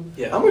seen them.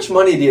 Yeah. How much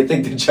money do you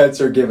think the Jets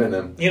are giving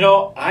him?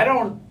 I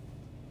don't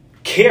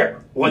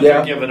care what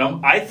they're giving him.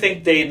 I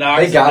think they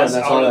knocked this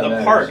out of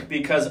the park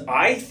because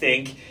I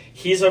think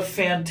he's a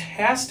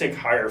fantastic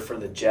hire for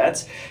the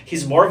Jets.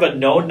 He's more of a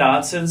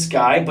no-nonsense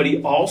guy, but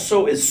he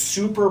also is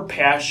super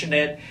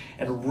passionate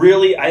and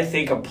really, I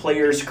think, a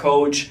player's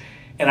coach.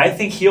 And I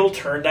think he'll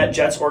turn that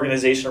Jets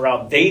organization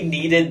around. They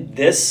needed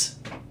this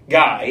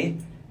guy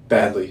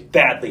badly.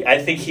 I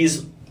think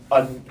he's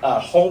a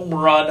home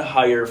run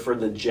hire for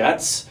the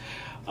Jets.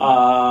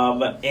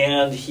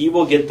 And he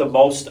will get the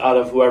most out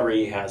of whoever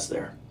he has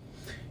there.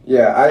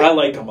 Yeah, I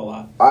like him a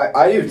lot.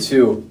 I do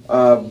too.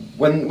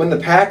 When the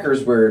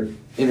Packers were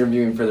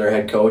interviewing for their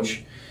head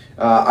coach,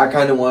 I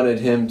kind of wanted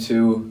him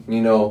to,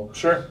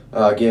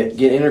 get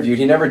interviewed.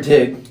 He never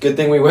did. Good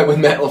thing we went with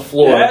Matt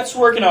LaFleur. Yeah, that's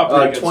working out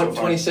pretty good.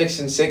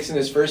 26-6 in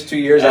his first 2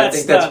 years. I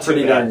think that's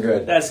pretty darn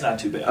good. That's not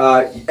too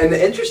bad. And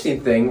the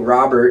interesting thing,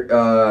 Robert,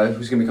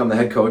 who's going to become the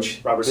head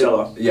coach, Robert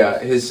Saleh. Yeah,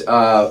 his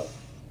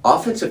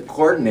offensive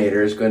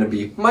coordinator is going to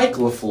be Mike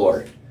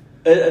LaFleur.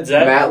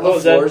 Matt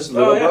LaFleur's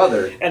little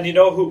brother. And you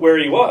know where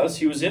he was?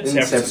 He was in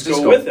San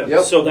Francisco with him.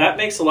 Yep. So that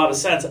makes a lot of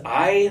sense.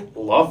 I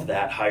love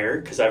that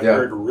hire because I've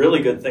heard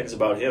really good things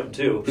about him,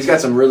 too. He's got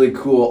some really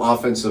cool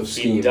offensive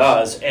schemes. He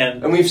does.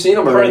 And we've seen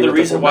him part already. Of the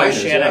reason why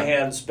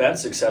Shanahan's been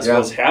successful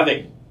is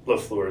having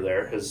LaFleur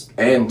there.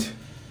 And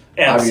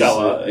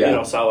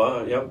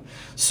Saleh, yep.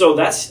 So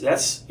that's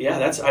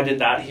I did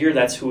not hear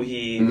that's who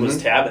he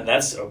was tabbing.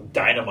 That's a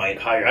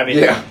dynamite hire. I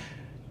mean,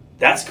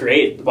 that's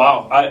great.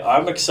 Wow,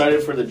 I'm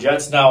excited for the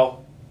Jets.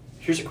 Now,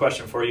 here's a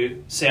question for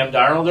you. Sam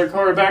Darnold, their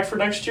quarterback for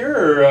next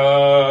year,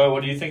 or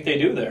what do you think they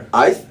do there?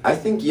 I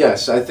think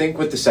yes. I think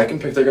with the second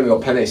pick, they're going to go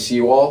Penei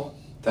Sewell,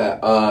 that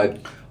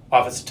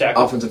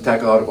offensive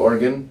tackle out of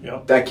Oregon.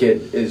 Yep. That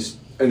kid is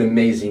an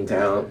amazing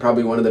talent.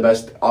 Probably one of the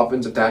best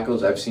offensive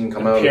tackles I've seen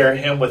come out. Pair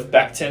him with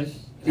Becton.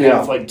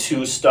 Have like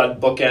 2 stud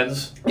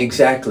bookends.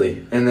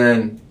 Exactly. And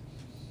then,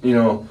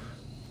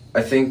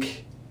 I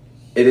think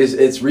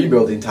it's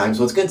rebuilding time,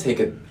 so it's going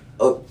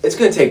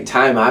to take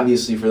time,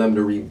 obviously, for them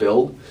to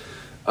rebuild.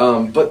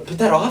 But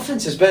that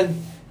offense has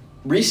been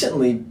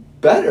recently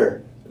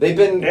better. They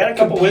had a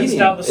couple wins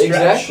down the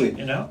stretch.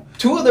 Exactly.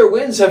 2 of their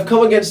wins have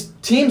come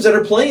against teams that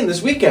are playing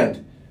this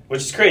weekend.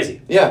 Which is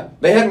crazy. Yeah.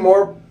 They had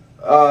more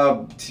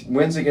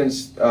wins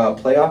against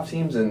playoff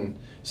teams and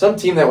some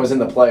team that was in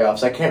the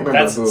playoffs. I can't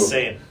remember who. That's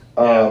insane.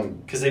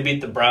 Because they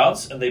beat the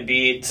Browns and they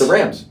beat... The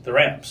Rams. The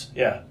Rams,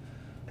 yeah.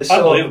 So,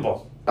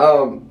 unbelievable.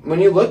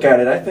 When you look at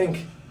it, I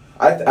think...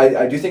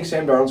 I do think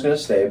Sam Darnold's going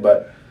to stay,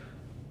 but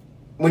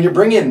when you're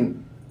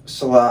bringing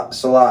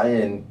Salah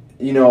in,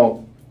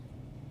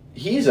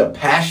 he's a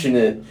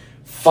passionate,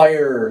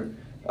 fire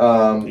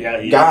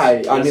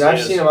guy.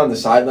 I've seen him on the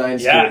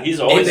sidelines. Yeah, he's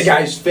always... in the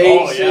guys'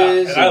 faces. Oh,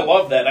 yeah. And I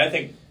love that. I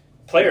think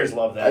players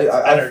love that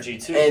energy,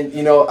 too.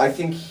 And, I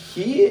think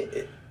he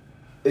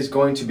is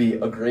going to be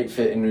a great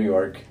fit in New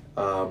York.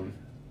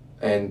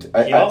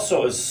 He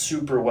also is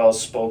super well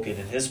spoken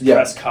in his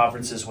press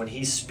conferences. When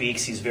he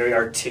speaks, he's very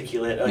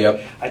articulate.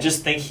 I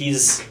just think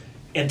he's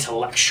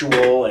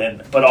intellectual,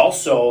 but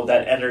also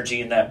that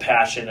energy and that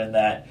passion and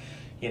that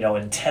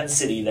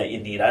intensity that you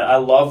need. I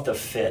love the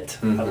fit.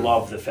 Mm-hmm. I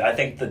love the fit. I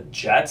think the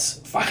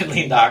Jets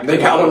finally knocked it out. They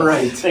got one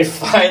right. They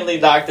finally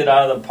knocked it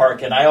out of the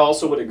park. And I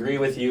also would agree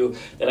with you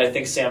that I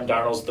think Sam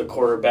Darnold's the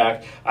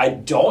quarterback. I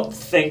don't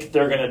think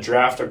they're going to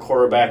draft a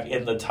quarterback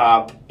in the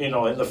top, in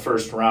the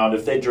first round.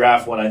 If they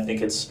draft one, I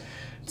think it's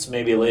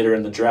maybe later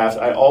in the draft.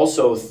 I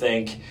also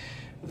think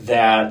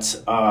that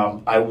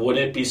I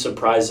wouldn't be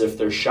surprised if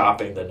they're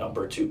shopping the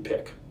number 2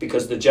 pick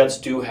because the Jets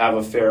do have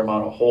a fair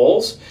amount of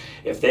holes.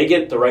 If they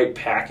get the right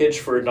package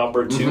for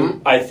number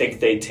 2, I think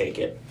they take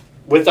it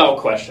without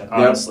question,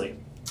 honestly.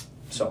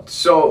 Yep.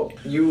 So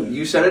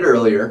you said it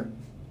earlier.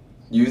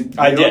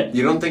 I did.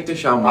 You don't think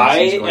Deshaun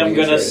Watson is going to get traded? I am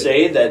going to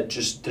say that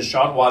just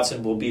Deshaun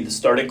Watson will be the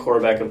starting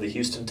quarterback of the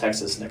Houston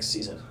Texans next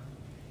season.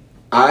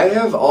 I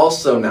have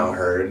also now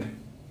heard.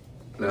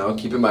 Now,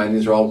 keep in mind,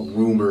 these are all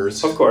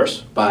rumors. Of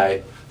course.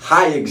 By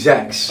high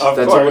execs. Of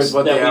That's course, always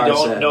what they are. We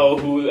don't know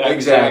who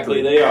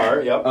exactly they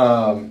are. Yep.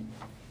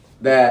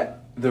 That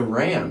the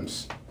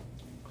Rams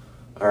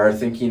are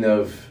thinking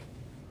of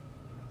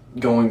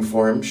going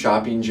for him,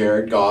 shopping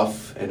Jared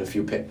Goff and a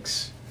few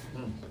picks.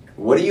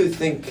 What do you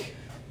think?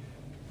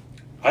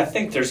 I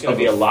think there's going to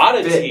be a lot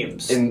of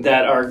teams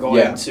that are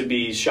going to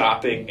be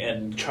shopping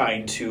and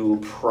trying to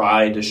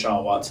pry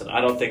Deshaun Watson.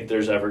 I don't think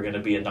there's ever going to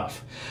be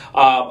enough.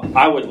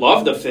 I would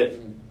love to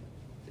fit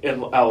in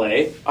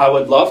LA. I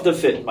would love to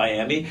fit in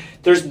Miami.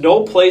 There's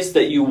no place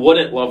that you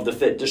wouldn't love to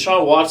fit.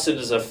 Deshaun Watson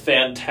is a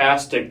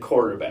fantastic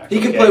quarterback. He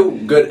can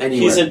play good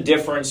anywhere. He's a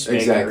difference maker.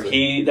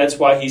 Exactly. That's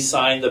why he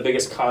signed the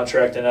biggest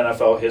contract in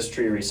NFL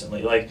history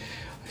recently.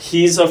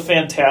 He's a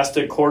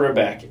fantastic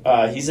quarterback.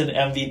 He's an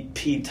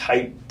MVP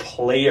type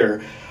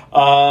player.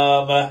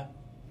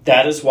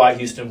 That is why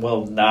Houston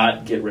will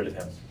not get rid of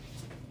him.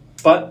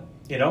 But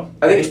I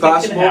think it's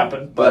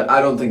possible. But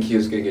I don't think he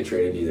was going to get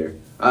traded either.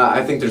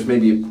 I think there's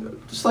maybe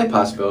a slight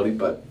possibility,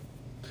 but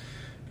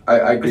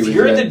I agree with you. If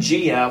you're the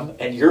GM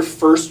and your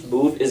first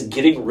move is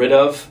getting rid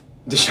of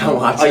Deshaun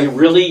Watson, a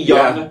really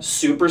young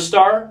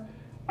superstar,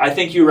 I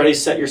think you already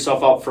set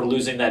yourself up for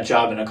losing that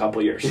job in a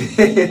couple years.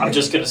 I'm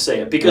just going to say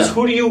it. Because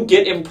who do you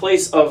get in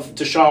place of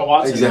Deshaun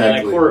Watson and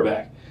a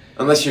quarterback?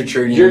 Unless you're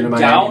trading him to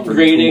Miami for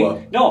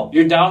Tua. No,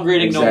 you're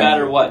downgrading no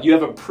matter what. You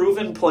have a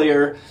proven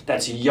player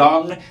that's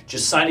young,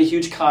 just signed a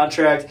huge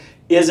contract,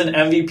 is an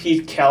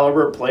MVP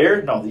caliber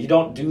player. No, you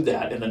don't do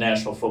that in the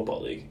National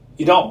Football League.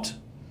 You don't.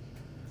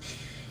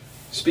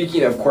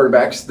 Speaking of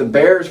quarterbacks, the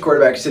Bears'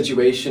 quarterback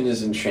situation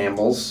is in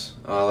shambles,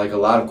 like a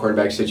lot of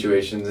quarterback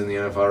situations in the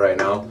NFL right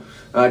now.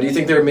 Do you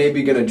think they're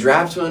maybe going to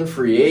draft one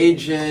free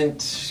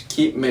agent,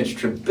 keep Mitch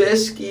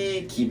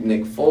Trubisky, keep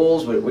Nick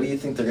Foles? What do you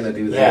think they're going to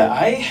do there?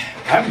 Yeah,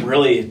 I'm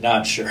really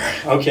not sure.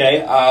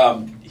 Okay,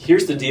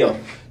 here's the deal.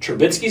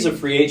 Trubisky's a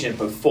free agent,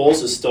 but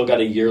Foles has still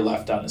got a year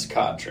left on his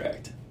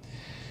contract.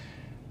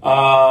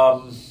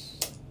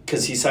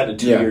 Because he signed a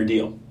 2-year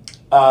deal.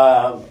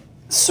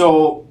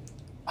 So,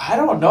 I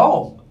don't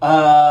know.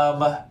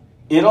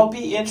 It'll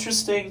be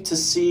interesting to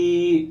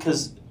see,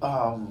 because...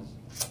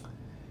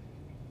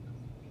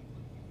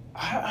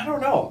 I don't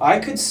know. I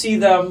could see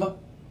them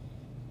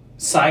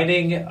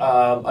signing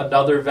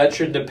another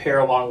veteran to pair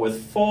along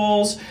with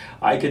Foles.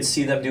 I could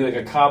see them doing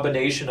a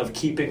combination of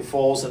keeping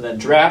Foles and then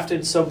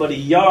drafting somebody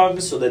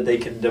young so that they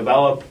can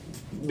develop,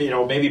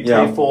 maybe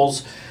play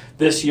Foles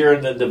this year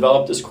and then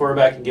develop this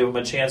quarterback and give him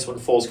a chance when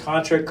Foles'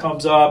 contract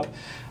comes up.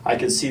 I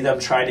could see them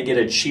trying to get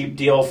a cheap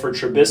deal for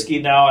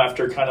Trubisky now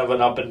after kind of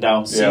an up and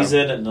down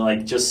season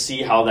and just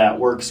see how that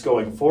works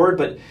going forward.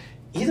 But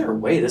either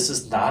way, this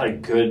is not a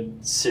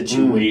good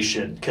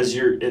situation because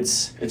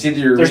it's either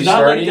you're there's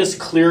not like this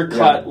clear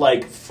cut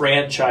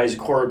franchise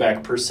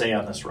quarterback per se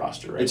on this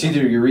roster. Right it's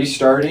either you're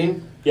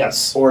restarting,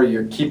 yes, or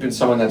you're keeping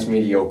someone that's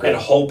mediocre and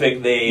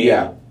hoping they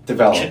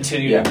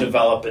continue to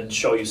develop and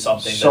show you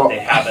something that they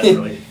haven't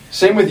really.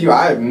 Same with you.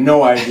 I have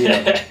no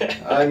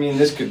idea. I mean,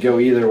 this could go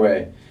either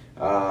way.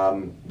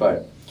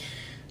 But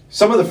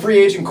some of the free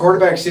agent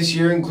quarterbacks this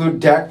year include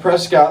Dak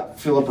Prescott,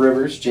 Phillip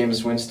Rivers,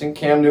 Jameis Winston,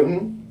 Cam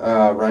Newton,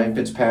 Ryan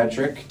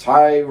Fitzpatrick,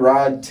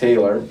 Tyrod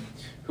Taylor,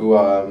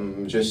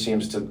 who just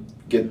seems to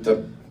get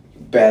the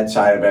bad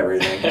side of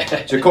everything,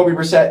 Jacoby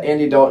Brissett,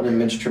 Andy Dalton, and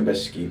Mitch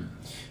Trubisky.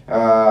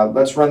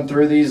 Let's run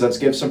through these. Let's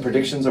give some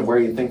predictions of where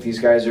you think these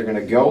guys are going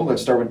to go.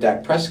 Let's start with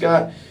Dak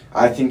Prescott.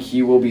 I think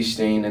he will be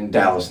staying in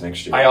Dallas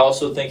next year. I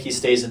also think he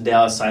stays in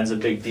Dallas, signs a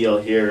big deal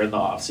here in the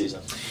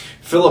offseason.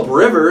 Phillip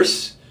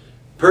Rivers,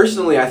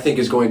 personally, I think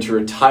is going to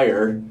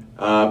retire,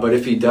 but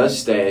if he does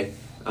stay,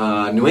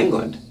 New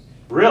England.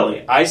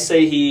 Really? I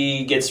say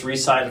he gets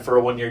re-signed for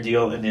a one-year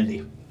deal in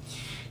Indy.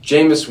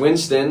 Jameis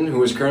Winston,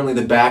 who is currently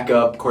the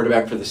backup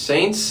quarterback for the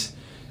Saints,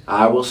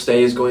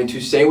 is going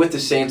to stay with the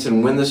Saints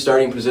and win the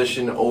starting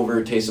position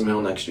over Taysom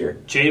Hill next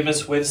year.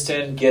 Jameis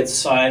Winston gets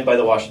signed by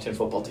the Washington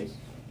football team.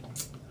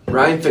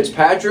 Ryan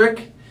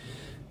Fitzpatrick,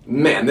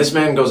 man, this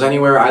man goes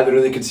anywhere. I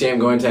literally could see him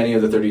going to any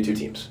of the 32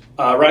 teams.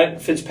 Ryan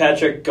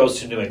Fitzpatrick goes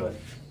to New England.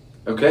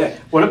 Okay.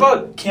 What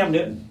about Cam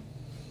Newton?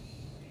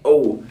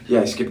 Oh,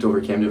 yeah, I skipped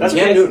over Cam Newton.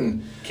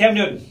 Cam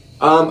Newton.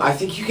 I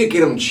think you could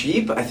get him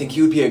cheap. I think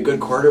he would be a good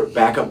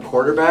backup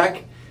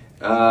quarterback.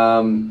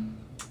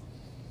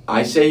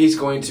 I say he's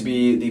going to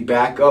be the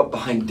backup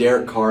behind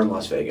Derek Carr in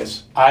Las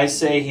Vegas. I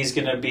say he's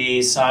going to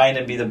be signed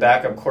and be the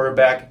backup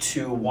quarterback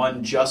to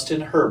one Justin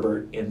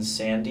Herbert in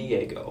San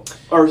Diego.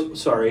 Or,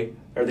 sorry,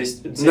 are they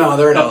in San No,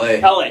 they're in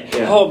LA. LA.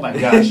 Yeah. Oh, my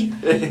gosh.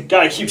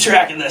 Gotta keep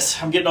track of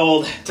this. I'm getting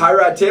old.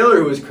 Tyrod Taylor,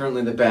 who is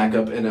currently the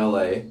backup in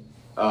LA,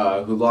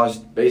 who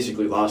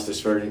basically lost his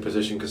starting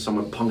position because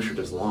someone punctured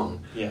his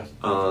lung. Yeah.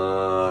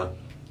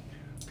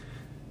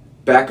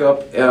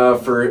 Backup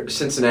for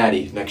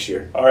Cincinnati next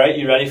year. All right,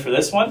 you ready for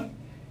this one?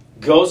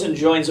 Goes and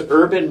joins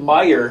Urban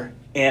Meyer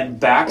and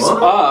backs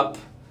up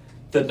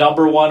the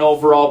number one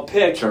overall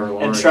pick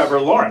Trevor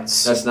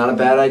Lawrence. That's not a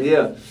bad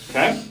idea.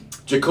 Okay.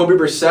 Jacoby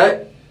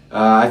Brissett,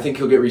 I think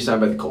he'll get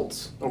re-signed by the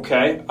Colts.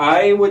 Okay.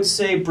 I would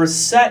say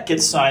Brissett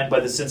gets signed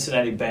by the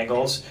Cincinnati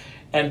Bengals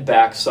and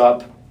backs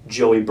up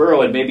Joey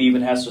Burrow and maybe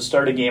even has to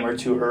start a game or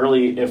two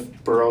early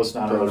if Burrow's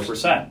not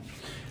 100%.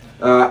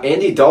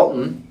 Andy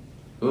Dalton.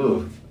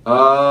 Ooh.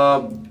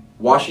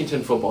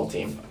 Washington football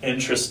team.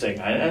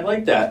 Interesting. I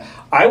like that.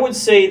 I would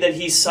say that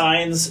he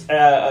signs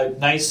a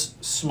nice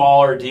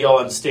smaller deal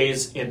and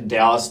stays in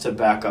Dallas to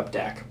back up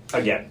Dak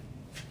again.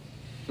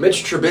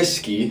 Mitch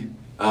Trubisky.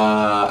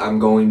 I'm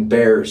going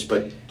Bears,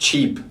 but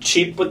cheap.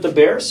 Cheap with the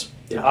Bears?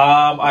 Yeah.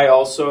 I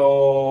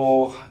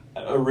also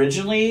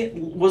originally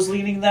was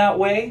leaning that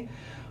way.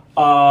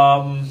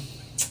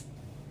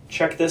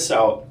 Check this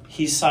out.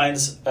 He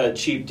signs a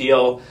cheap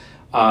deal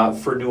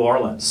for New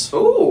Orleans.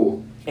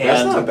 Ooh.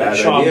 That's not a bad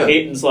Sean idea.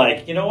 Payton's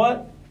like, you know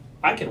what?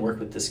 I can work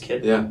with this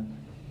kid. Yeah.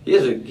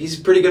 He's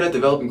pretty good at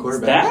developing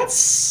quarterbacks.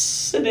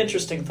 That's an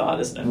interesting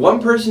thought, isn't it?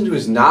 One person who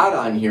is not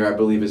on here, I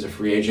believe, as a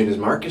free agent is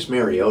Marcus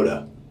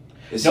Mariota.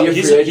 Is he a free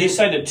agent? He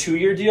signed a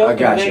 2-year deal in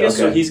Vegas,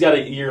 so he's got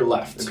a year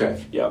left.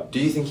 Okay. Yeah. Do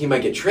you think he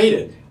might get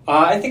traded?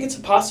 I think it's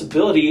a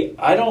possibility.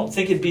 I don't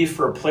think it'd be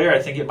for a player. I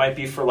think it might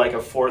be for like a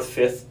 4th,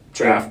 5th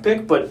draft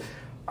pick, but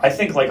I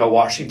think like a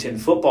Washington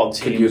football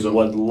team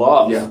would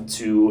love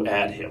to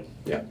add him.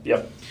 Yeah.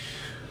 Yep.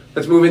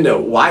 Let's move into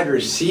wide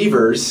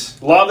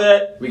receivers. Love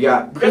it. We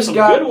got some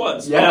good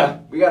ones. Yeah.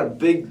 We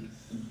got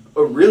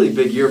a really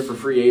big year for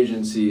free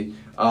agency.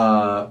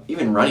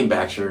 Even running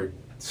backs are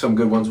some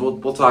good ones.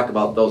 We'll talk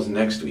about those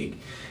next week.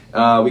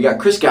 We got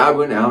Chris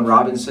Godwin, Allen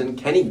Robinson,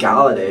 Kenny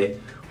Galladay,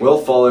 Will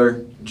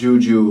Fuller,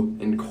 Juju,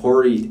 and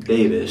Corey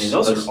Davis. I mean,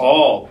 those are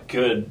all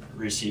good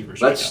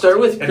receivers. Let's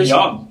start with Chris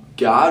Young.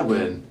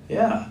 Godwin.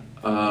 Yeah.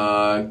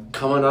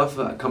 Coming out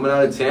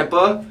of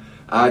Tampa.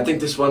 I think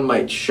this one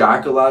might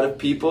shock a lot of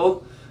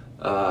people.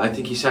 I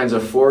think he signs a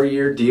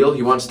 4-year deal.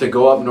 He wants to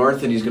go up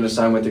north, and he's going to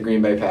sign with the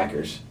Green Bay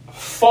Packers.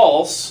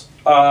 False.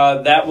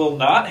 That will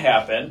not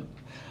happen.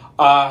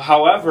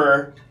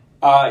 However,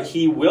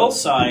 he will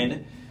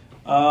sign.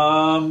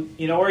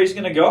 You know where he's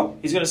going to go?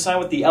 He's going to sign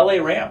with the LA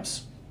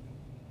Rams.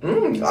 He's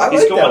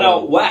going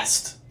out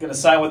west. Going to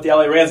sign with the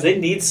LA Rams. They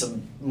need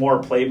some more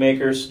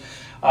playmakers.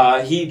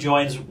 He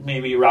joins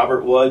maybe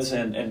Robert Woods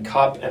and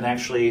Kupp, and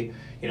actually,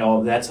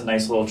 that's a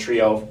nice little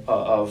trio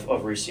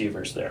of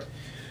receivers there.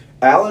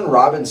 Allen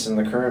Robinson,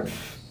 the current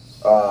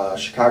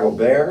Chicago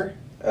Bear.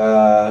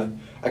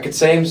 I could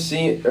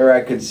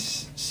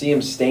see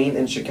him staying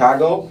in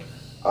Chicago,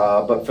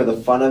 but for the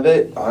fun of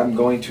it, I'm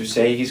going to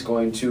say he's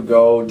going to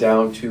go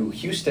down to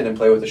Houston and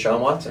play with Deshaun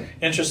Watson.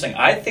 Interesting.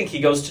 I think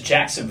he goes to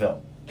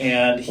Jacksonville.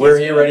 And where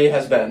he already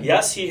has been.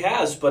 Yes, he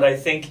has, but I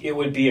think it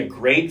would be a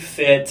great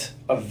fit,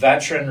 a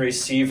veteran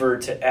receiver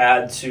to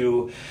add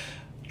to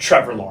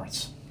Trevor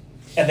Lawrence.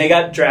 And they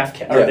got draft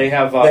cap. Or they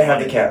have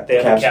the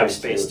cap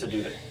space to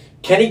do it.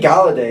 Kenny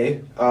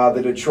Galladay,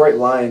 the Detroit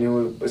Lion,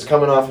 who was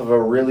coming off of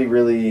a really,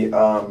 really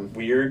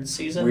weird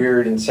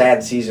and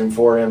sad season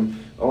for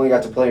him, only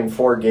got to play in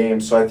 4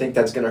 games, so I think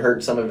that's going to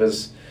hurt some of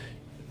his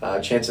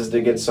chances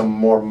to get some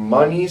more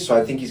money, so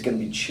I think he's going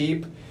to be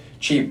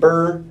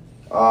cheaper.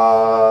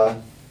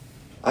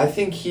 I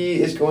think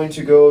he is going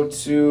to go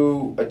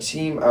to a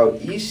team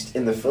out east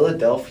in the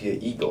Philadelphia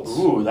Eagles.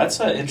 Ooh, that's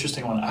an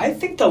interesting one. I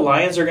think the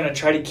Lions are going to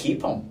try to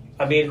keep him.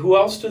 I mean, who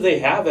else do they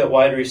have at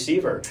wide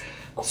receiver?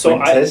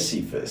 Quintez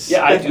Cephas.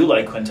 Yeah, I do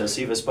like Quintez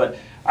Cephas, but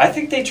I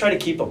think they try to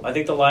keep him. I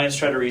think the Lions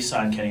try to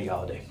re-sign Kenny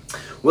Galladay.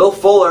 Will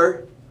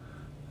Fuller,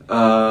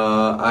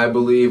 I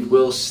believe,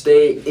 will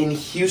stay in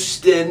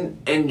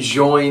Houston and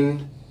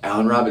join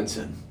Allen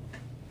Robinson.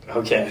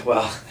 Okay,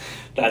 well,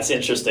 that's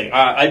interesting.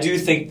 I do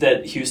think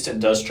that Houston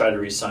does try to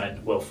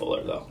re-sign Will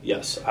Fuller, though.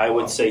 Yes, I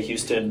would say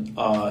Houston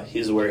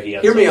is where he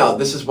ends Hear me up. out.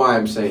 This is why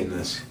I'm saying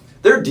this.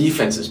 Their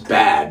defense is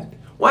bad.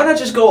 Why not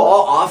just go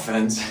all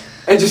offense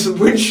and just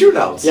win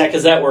shootouts? Yeah,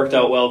 because that worked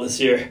out well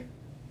this year.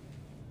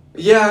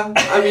 Yeah,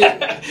 I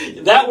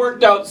mean... that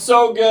worked out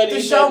so good.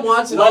 Deshaun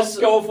Watson... Let's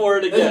go for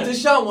it again.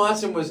 Deshaun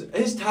Watson was...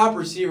 His top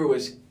receiver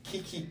was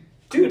Kiki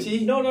Dude,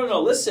 Kuti.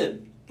 no.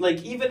 Listen.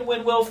 Like, even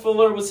when Will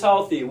Fuller was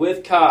healthy,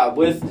 with Cobb,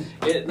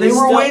 They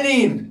were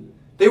winning.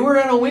 They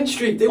were on a win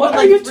streak. They what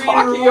won are you 3 in a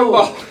talking row.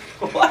 about?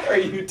 What are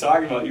you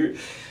talking about?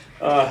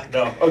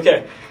 No.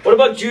 Okay. What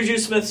about Juju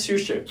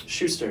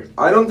Smith-Schuster?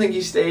 I don't think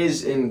he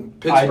stays in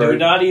Pittsburgh. I do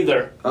not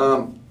either.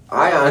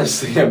 I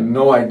honestly have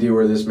no idea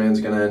where this man's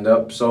going to end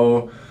up.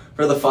 So,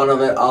 for the fun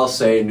of it, I'll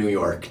say New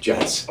York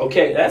Jets.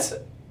 Okay, that's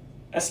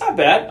not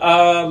bad.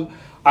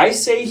 I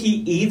say he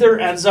either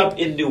ends up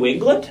in New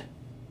England.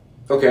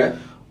 Okay.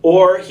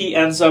 Or he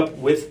ends up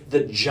with the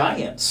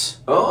Giants.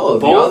 Oh,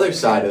 the other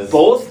side of...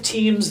 Both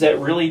teams that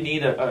really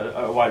need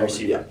a wide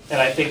receiver. Yeah.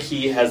 And I think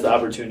he has the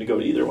opportunity to go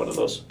to either one of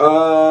those.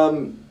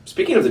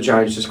 Speaking of the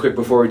Giants, just quick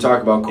before we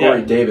talk about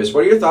Corey Davis,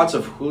 what are your thoughts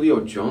of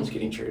Julio Jones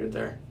getting traded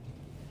there?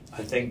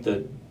 I think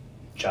the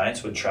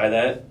Giants would try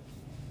that.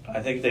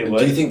 I think they would.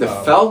 Do you think the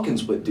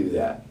Falcons would do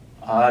that?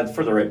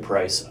 For the right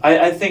price.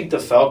 I think the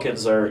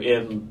Falcons are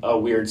in a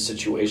weird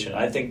situation.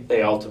 I think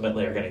they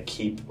ultimately are going to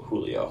keep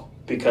Julio.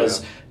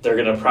 Because they're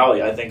going to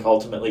probably, I think,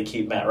 ultimately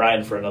keep Matt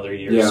Ryan for another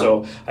year. Yeah.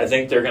 So I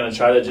think they're going to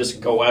try to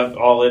just go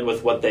all in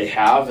with what they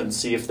have and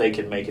see if they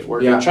can make it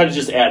work. Yeah. And try to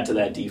just add to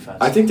that defense.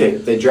 I think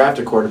they draft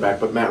a quarterback,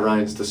 but Matt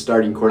Ryan's the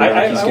starting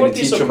quarterback. I wouldn't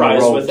be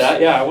surprised with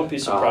that. Yeah, I wouldn't be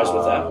surprised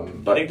with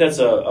that. But I think that's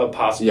a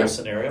possible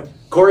scenario.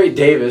 Corey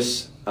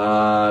Davis,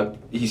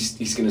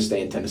 he's going to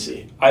stay in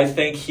Tennessee. I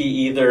think he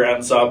either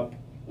ends up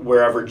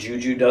wherever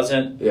Juju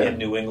doesn't in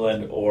New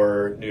England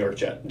or New York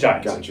Giants.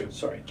 Gotcha.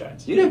 Sorry,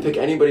 Giants. You didn't pick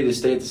anybody to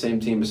stay at the same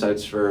team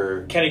besides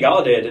for... Kenny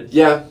Galladay did.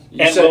 Yeah.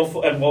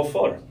 And Will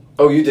Fuller.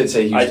 Oh, you did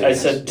say Houston. I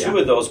said two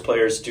of those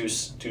players do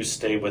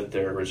stay with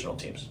their original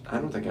teams. I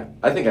don't think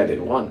I think I did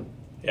one.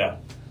 Yeah.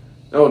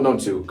 No,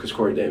 two, because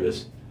Corey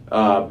Davis.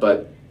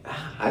 But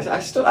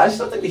I still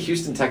think the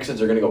Houston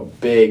Texans are going to go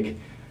big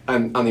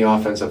on the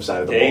offensive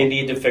side of the ball. They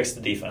need to fix the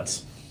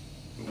defense.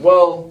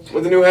 Well,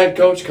 with a new head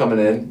coach coming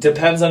in.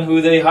 Depends on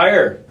who they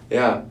hire.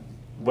 Yeah.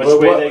 Which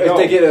way they go. If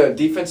they get a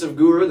defensive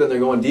guru, then they're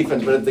going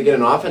defense. But if they get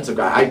an offensive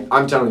guy,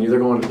 I'm telling you, they're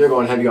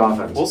going heavy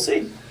offense. We'll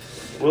see.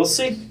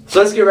 So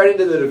let's get right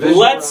into the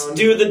divisional round. Let's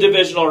do the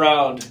divisional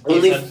round.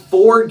 Only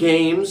 4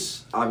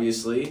 games,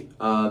 obviously.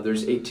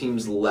 There's 8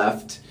 teams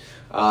left.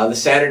 The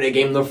Saturday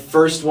game, the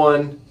first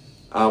one,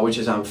 which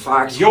is on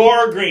Fox.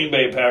 Your Green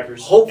Bay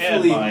Packers.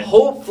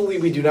 Hopefully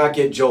we do not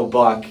get Joe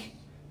Buck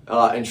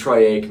and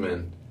Troy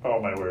Aikman. Oh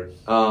my word!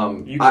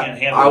 You can't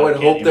handle. I would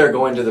hope they're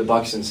going to the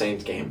Bucs and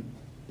Saints game.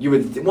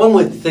 One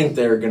would think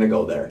they're going to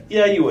go there.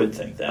 Yeah, you would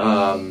think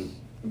that.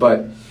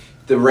 But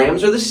the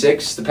Rams are the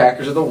 6, the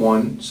Packers are the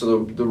 1.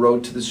 So the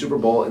road to the Super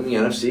Bowl in the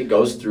NFC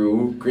goes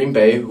through Green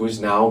Bay, who is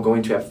now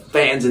going to have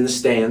fans in the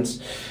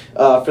stands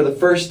for the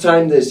first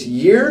time this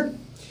year.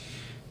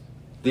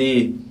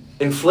 The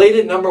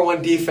inflated number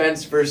 1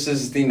 defense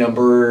versus the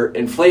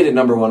inflated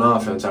number 1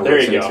 offense. There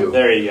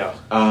you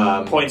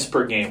go. Points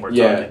per game. We're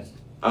talking.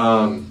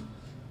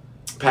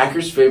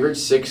 Packers favored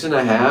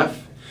 6.5.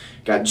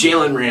 Got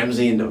Jalen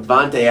Ramsey and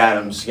Devontae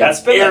Adams. That's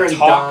been the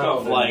talk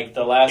of like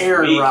the last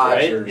week,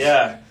 Rodgers.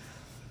 Right?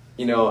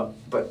 Yeah.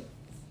 But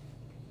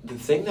the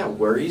thing that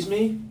worries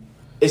me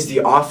is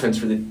the offense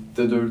for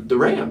the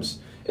Rams.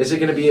 Is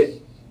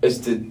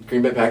the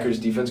Green Bay Packers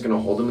defense going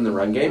to hold them in the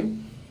run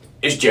game?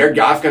 Is Jared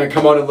Goff going to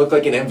come out and look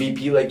like an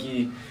MVP like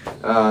he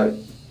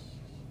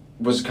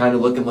was kind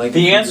of looking like?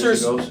 The answer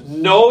is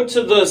no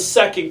to the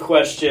second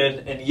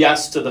question and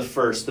yes to the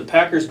first. The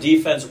Packers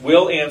defense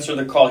will answer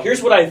the call.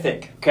 Here's what I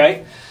think,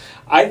 okay?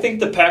 I think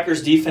the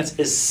Packers defense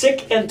is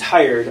sick and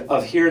tired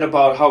of hearing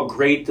about how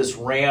great this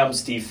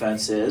Rams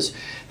defense is.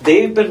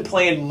 They've been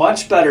playing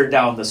much better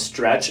down the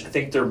stretch. I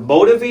think they're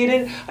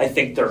motivated. I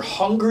think they're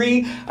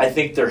hungry. I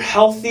think they're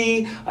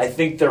healthy. I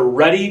think they're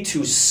ready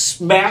to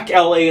smack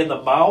LA in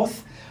the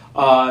mouth.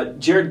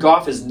 Jared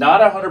Goff is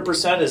not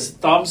 100%. His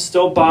thumb's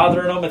still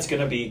bothering him. It's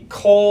going to be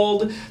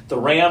cold. The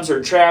Rams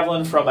are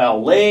traveling from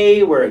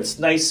LA where it's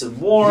nice and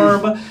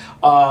warm.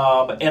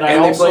 And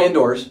they play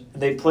indoors.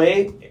 They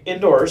play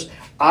indoors.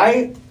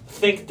 I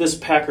think this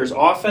Packers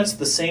offense,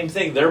 the same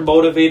thing. They're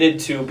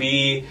motivated to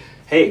be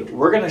hey,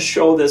 we're going to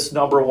show this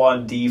number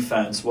one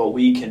defense what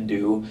we can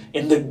do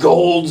in the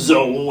gold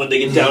zone when they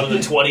get down to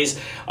the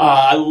 20s.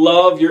 I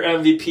love your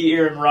MVP,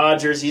 Aaron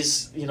Rodgers.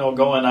 He's,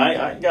 going,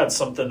 I got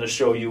something to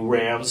show you,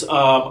 Rams.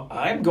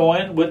 I'm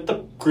going with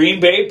the Green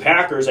Bay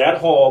Packers at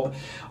home.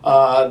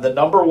 The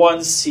number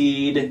one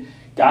seed.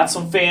 Got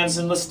some fans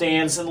in the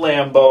stands in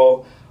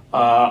Lambeau.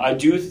 I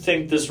do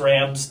think this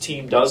Rams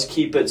team does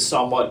keep it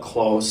somewhat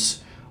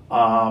close.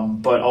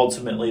 But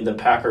ultimately, the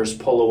Packers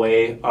pull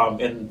away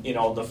in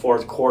the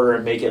fourth quarter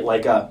and make it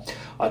like a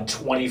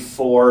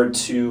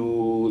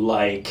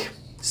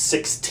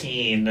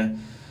 24-16,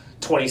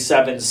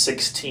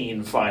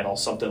 27-16 final,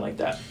 something like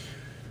that.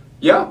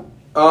 Yeah.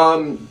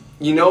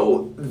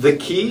 The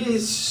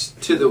keys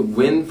to the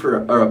win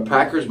or a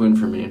Packers win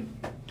for me,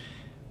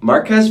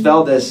 Marquez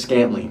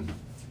Valdez-Scantling.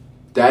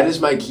 That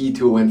is my key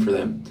to a win for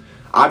them.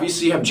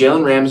 Obviously, you have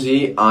Jalen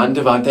Ramsey on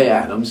Devontae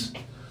Adams.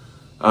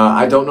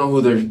 I don't know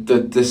who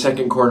the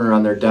second corner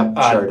on their depth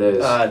chart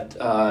is.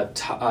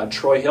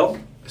 Troy Hill.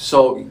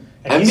 So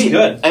he's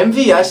good.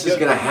 MVS is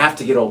going to have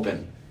to get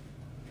open.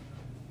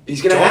 He's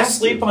going to have to. Don't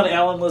sleep on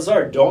Alan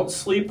Lazard. Don't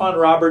sleep on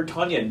Robert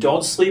Tonyan.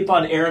 Don't sleep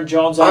on Aaron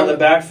Jones out of the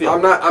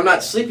backfield. I'm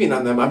not sleeping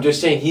on them. I'm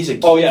just saying he's a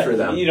key for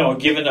them.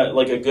 Given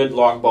a good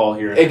long ball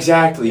here.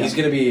 Exactly. Yeah. He's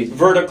going to be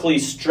vertically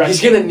stretching.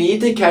 He's going to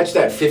need to catch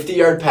that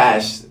 50-yard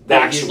pass.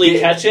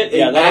 Catch it?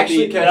 Yeah,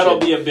 that'll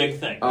be a big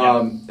thing.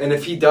 And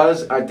if he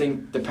does, I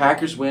think the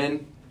Packers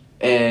win.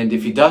 And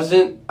if he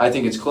doesn't, I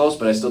think it's close,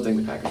 but I still think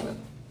the Packers win.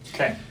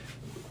 Okay.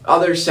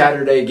 Other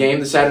Saturday game,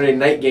 the Saturday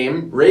night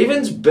game,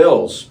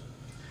 Ravens-Bills.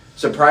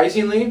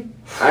 Surprisingly,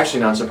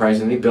 actually not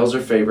surprisingly, Bills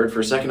are favored.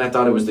 For a second, I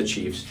thought it was the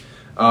Chiefs.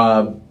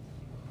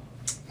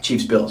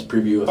 Chiefs-Bills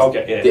preview of the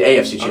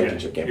AFC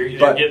Championship game.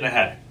 You're getting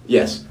ahead.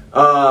 Yes.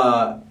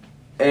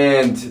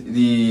 And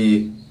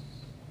the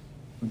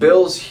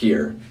Bills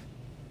here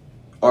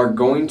are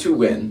going to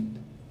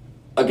win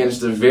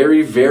against a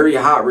very, very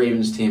hot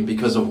Ravens team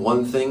because of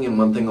one thing and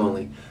one thing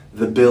only.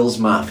 The Bills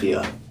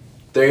Mafia.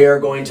 They are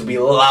going to be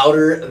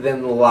louder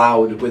than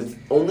loud with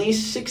only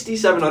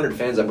 6,700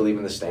 fans, I believe,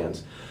 in the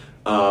stands.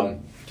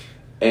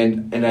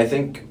 And I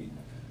think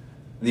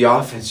the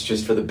offense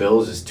just for the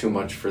Bills is too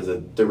much for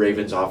the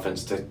Ravens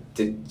offense to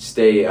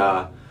stay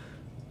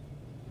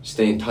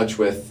in touch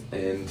with,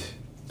 and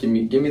give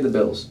me the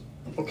Bills.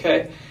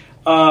 Okay.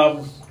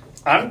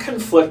 I'm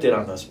conflicted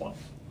on this one.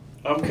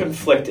 I'm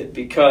conflicted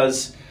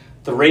because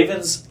the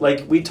Ravens,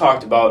 like we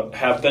talked about,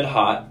 have been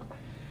hot.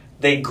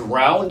 They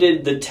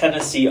grounded the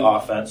Tennessee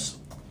offense.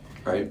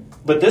 Right.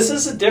 But this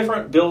is a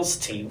different Bills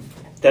team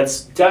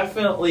that's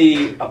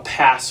definitely a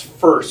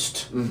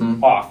pass-first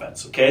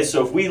offense. Okay,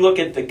 so if we look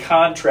at the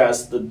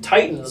contrast, the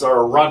Titans are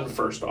a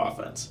run-first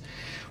offense.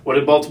 What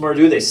did Baltimore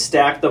do? They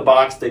stacked the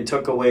box. They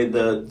took away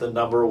the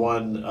number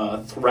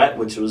one threat,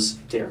 which was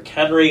Derrick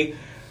Henry,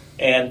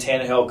 and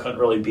Tannehill couldn't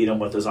really beat him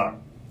with his arm.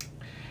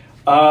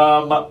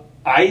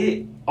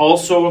 I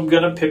also am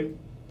going to pick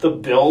the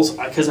Bills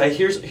because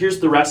here's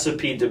the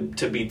recipe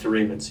to beat the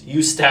Ravens.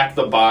 You stack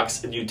the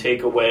box and you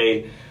take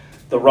away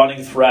the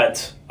running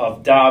threat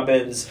of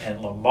Dobbins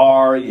and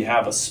Lamar. You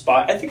have a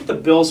spot. I think the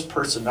Bills'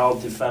 personnel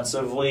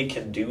defensively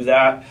can do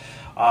that.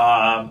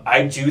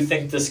 I do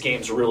think this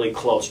game's really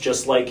close,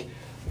 just like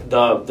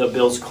the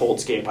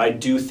Bills-Colts game. I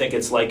do think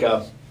it's like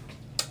a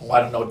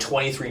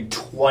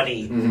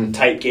 23-20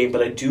 type game,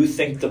 but I do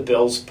think the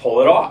Bills pull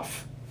it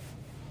off.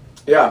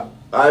 Yeah,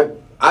 I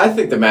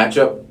think the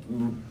matchup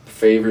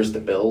favors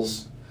the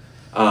Bills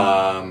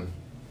in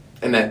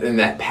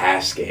that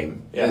pass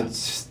game. Yeah.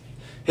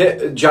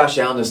 Josh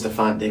Allen and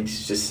Stephon Diggs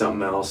is just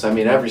something else. I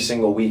mean, every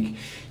single week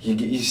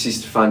you see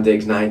Stephon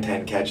Diggs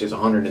 9-10 catches,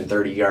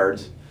 130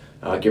 yards,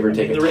 give or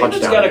take a touchdown. The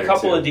Ravens got a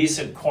couple of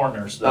decent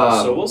corners,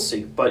 though, so we'll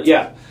see. But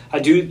yeah, I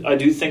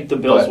do think the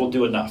Bills will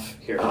do enough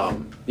here.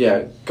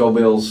 Go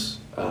Bills.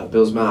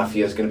 Bills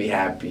Mafia is going to be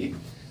happy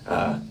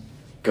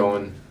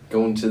going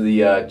to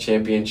the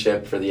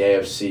championship for the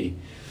AFC.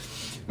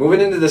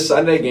 Moving into the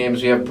Sunday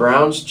games, we have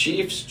Browns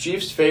Chiefs.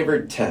 Chiefs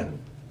favored 10.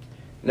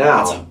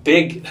 Now that's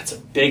a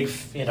big big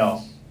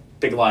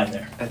line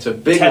there. That's a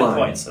big 10 line.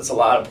 points. That's a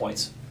lot of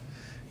points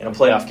in a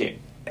playoff game.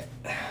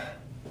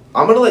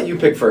 I'm going to let you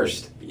pick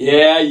first.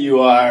 Yeah,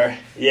 you are.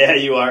 I'm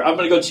going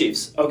to go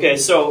Chiefs. Okay,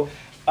 so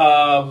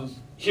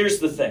here's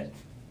the thing.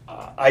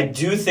 I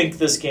do think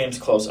this game's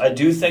close. I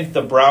do think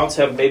the Browns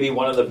have maybe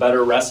one of the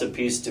better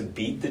recipes to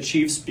beat the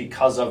Chiefs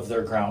because of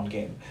their ground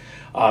game,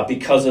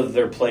 because of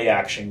their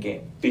play-action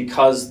game,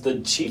 because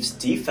the Chiefs'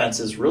 defense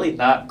is really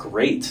not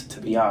great,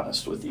 to be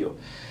honest with you.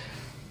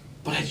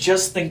 But I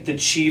just think the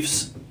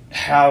Chiefs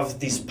have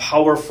these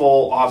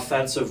powerful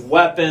offensive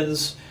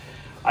weapons.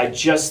 I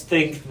just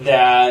think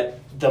that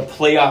the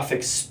playoff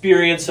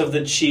experience of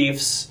the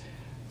Chiefs,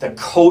 the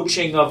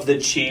coaching of the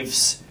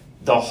Chiefs,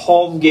 the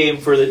home game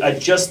I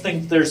just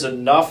think there's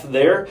enough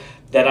there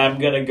that I'm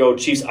going to go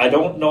Chiefs. I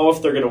don't know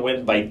if they're going to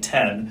win by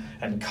 10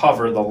 and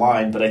cover the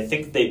line, but I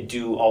think they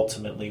do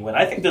ultimately win.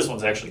 I think this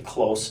one's actually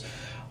close.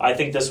 I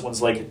think this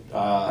one's like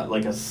a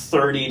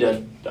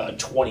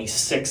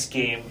 30-26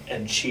 game,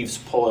 and Chiefs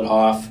pull it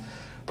off.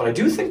 But I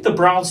do think the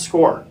Browns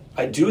score.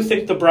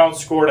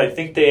 I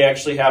think they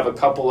actually have a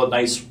couple of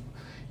nice,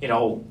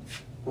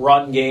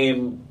 run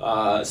game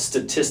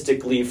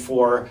statistically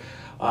for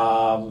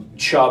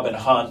Chubb and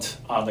Hunt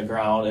on the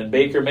ground. And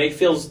Baker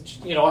Mayfield,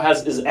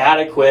 is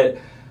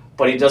adequate,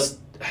 but he just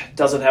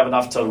doesn't have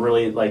enough to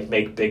really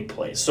make big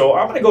plays. So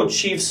I'm going to go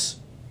Chiefs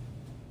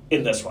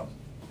in this one.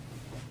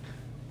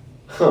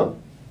 Huh.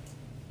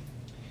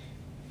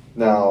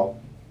 Now,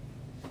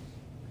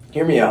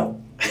 hear me out.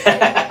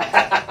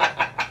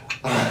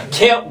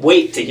 Can't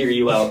wait to hear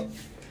you out.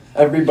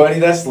 Everybody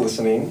that's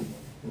listening,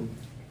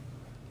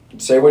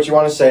 say what you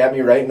want to say at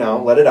me right now.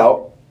 Let it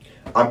out.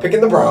 I'm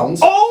picking the Browns.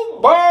 Oh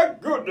my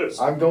goodness!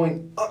 I'm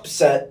going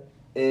upset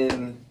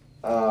in.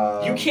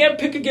 You can't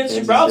pick against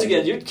your Browns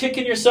again. You're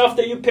kicking yourself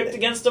that you picked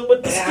against them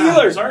with the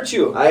Steelers, aren't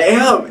you? I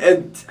am.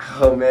 And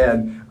oh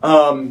man,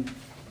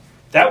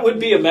 that would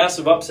be a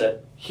massive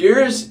upset.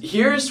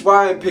 Here's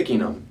why I'm picking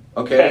them.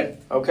 Okay.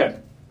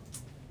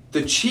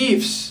 The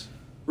Chiefs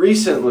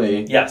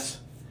recently,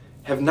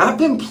 have not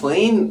been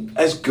playing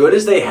as good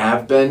as they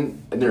have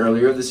been in the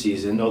earlier of the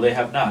season. No, they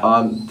have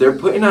not. They're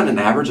putting on an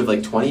average of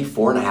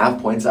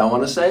 24.5 points, I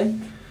want to say.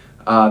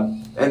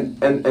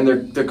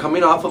 And they're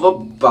coming off of a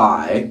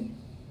bye.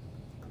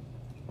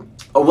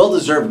 A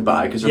well-deserved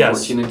bye because they're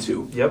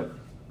 14-2. Yep.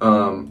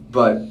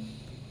 But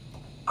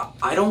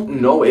I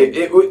don't know.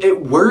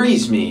 It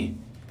worries me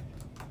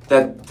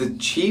that the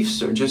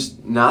Chiefs are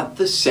just not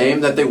the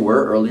same that they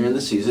were earlier in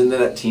the season,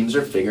 that teams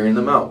are figuring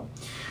them out.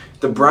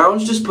 The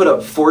Browns just put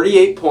up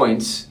 48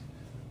 points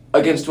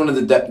against one of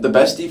the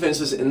best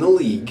defenses in the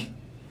league.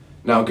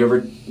 Now,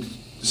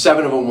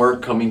 7 of them were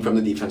coming from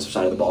the defensive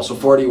side of the ball, so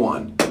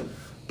 41.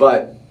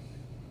 But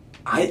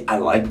I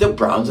like the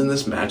Browns in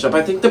this matchup.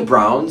 I think the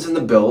Browns and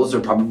the Bills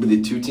are probably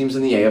the two teams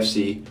in the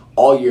AFC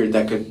all year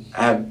that could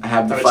have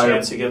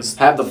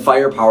the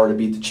firepower to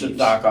beat the Chiefs. To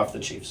knock off the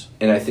Chiefs.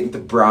 And I think the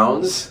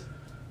Browns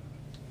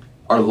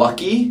are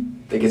lucky.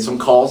 They get some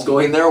calls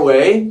going their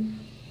way.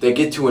 They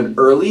get to an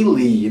early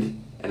lead,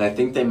 and I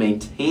think they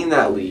maintain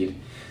that lead.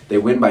 They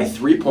win by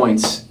 3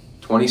 points,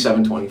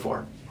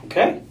 27-24.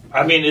 Okay.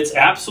 I mean, it's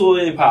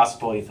absolutely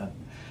possible, Ethan.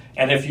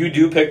 And if you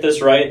do pick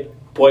this right,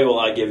 boy, will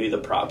I give you the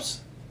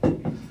props.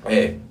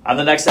 Hey. On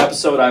the next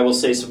episode, I will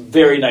say some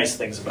very nice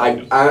things about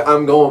you.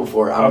 I'm going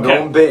for it. I'm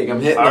going big.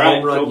 I'm hitting the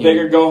home run. Go big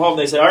or go home.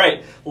 They say, all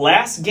right,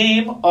 last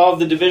game of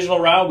the divisional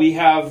round, we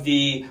have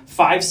the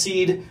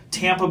 5-seed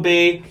Tampa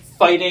Bay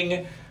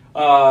fighting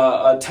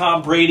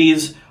Tom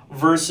Brady's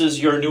versus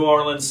your New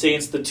Orleans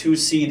Saints, the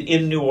 2-seed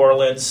in New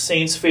Orleans.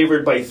 Saints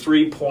favored by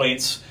 3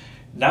 points.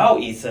 Now,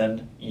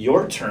 Ethan,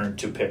 your turn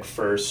to pick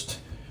first.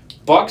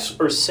 Bucks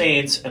or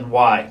Saints, and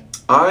why?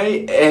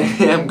 I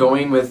am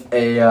going with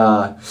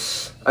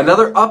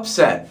another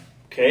upset.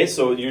 Okay,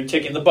 so you're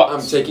taking the Bucks.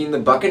 I'm taking the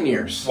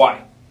Buccaneers.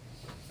 Why?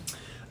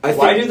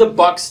 Why do the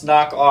Bucks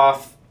knock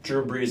off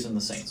Drew Brees and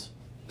the Saints?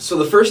 So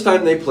the first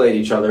time they played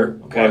each other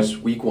was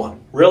week 1.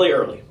 Really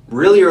early.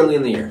 Really early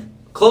in the year.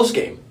 Close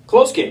game.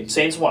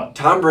 Saints won.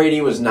 Tom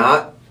Brady was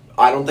not,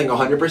 I don't think,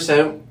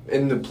 100%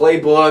 in the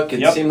playbook.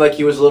 It seemed like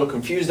he was a little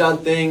confused on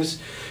things.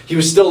 He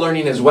was still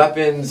learning his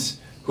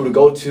weapons, who to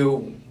go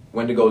to,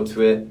 when to go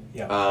to it.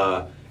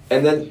 Yeah.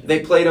 And then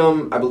they played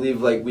him, I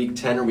believe, week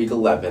 10 or week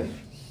 11,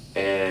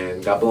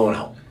 and got blown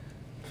out.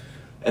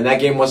 And that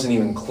game wasn't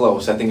even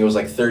close. I think it was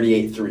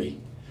 38-3.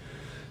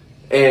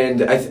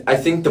 And I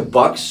think the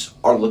Bucks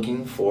are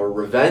looking for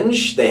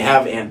revenge. They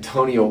have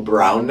Antonio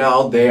Brown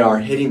now. They are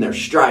hitting their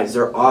strides.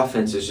 Their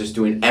offense is just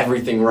doing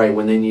everything right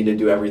when they need to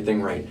do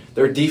everything right.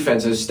 Their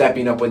defense is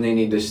stepping up when they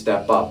need to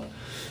step up.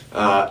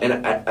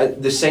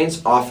 And the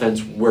Saints'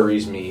 offense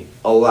worries me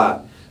a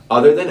lot.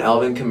 Other than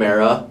Alvin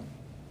Kamara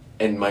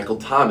and Michael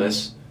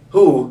Thomas,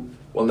 who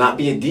will not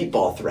be a deep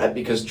ball threat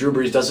because Drew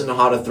Brees doesn't know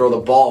how to throw the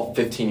ball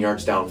 15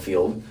 yards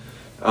downfield,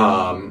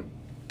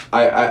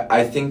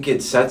 I think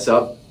it sets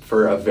up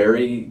for a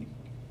very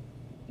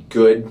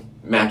good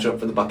matchup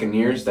for the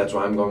Buccaneers. That's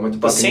why I'm going with the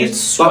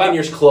Buccaneers.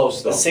 Buccaneers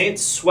close, though. The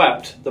Saints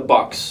swept the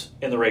Bucks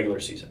in the regular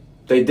season.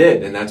 They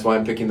did, and that's why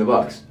I'm picking the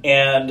Bucks.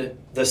 And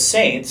the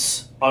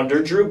Saints,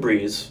 under Drew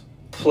Brees,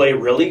 play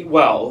really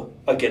well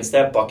against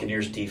that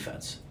Buccaneers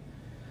defense.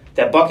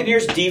 That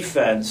Buccaneers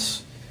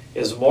defense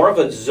is more of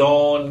a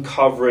zone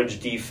coverage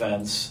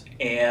defense,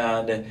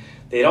 and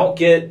they don't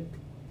get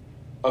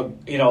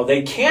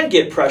they can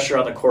get pressure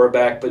on the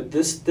quarterback, but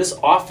this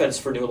offense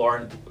for New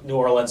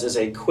Orleans is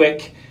a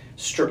quick,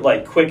 get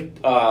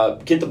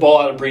the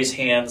ball out of Brees'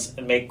 hands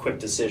and make quick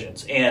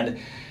decisions. And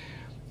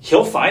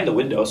he'll find the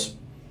windows.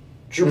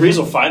 Drew Brees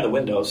will find the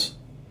windows.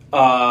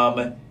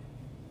 And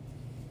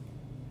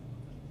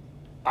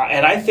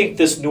I think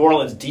this New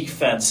Orleans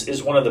defense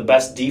is one of the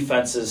best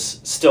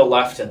defenses still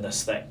left in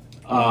this thing.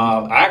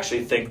 I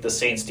actually think the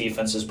Saints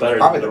defense is better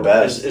than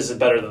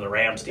the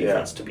Rams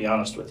defense, to be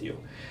honest with you.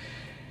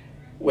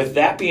 With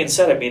that being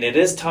said, I mean, it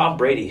is Tom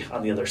Brady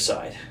on the other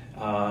side.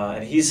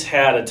 And he's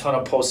had a ton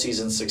of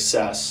postseason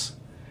success.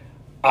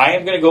 I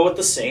am going to go with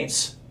the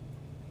Saints.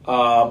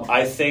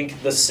 I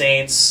think the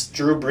Saints,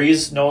 Drew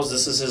Brees knows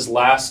this is his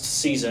last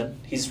season.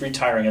 He's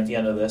retiring at the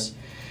end of this.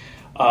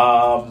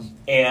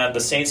 and the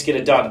Saints get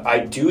it done. I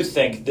do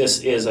think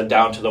this is a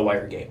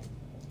down-to-the-wire game.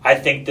 I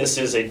think this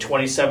is a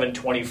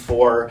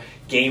 27-24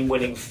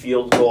 game-winning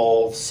field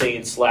goal.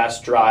 Saints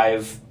last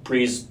drive,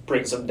 Breeze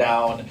brings them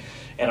down,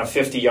 and a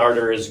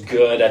 50-yarder is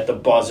good at the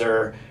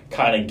buzzer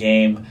kind of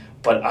game.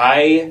 But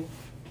I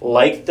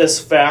like this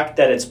fact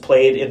that it's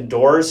played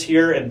indoors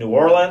here in New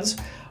Orleans.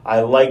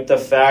 I like the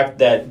fact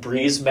that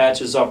Breeze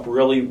matches up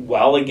really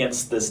well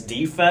against this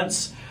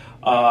defense,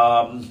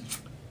 and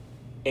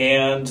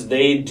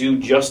they do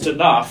just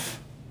enough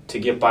to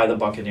get by the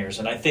Buccaneers.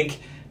 And I think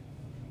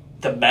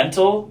the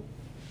mental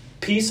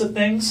piece of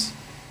things,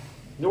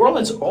 New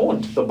Orleans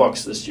owned the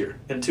Bucs this year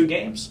in 2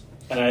 games,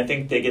 and I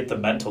think they get the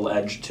mental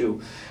edge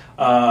too.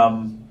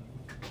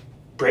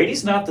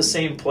 Brady's not the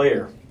same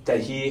player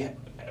that he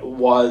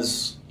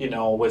was,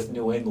 with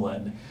New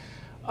England.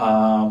 He's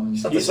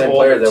not the same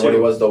player that what he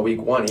was the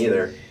week 1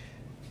 either.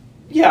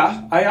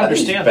 Yeah, I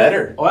understand. He's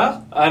better.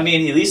 Well, I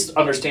mean, he at least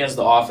understands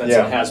the offense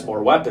and has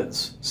more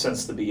weapons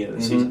since the beginning of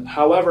the season.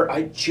 However,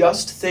 I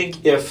just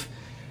think if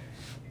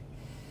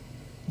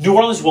New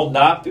Orleans will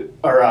not,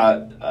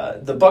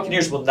 the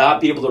Buccaneers will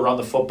not be able to run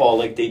the football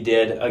like they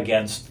did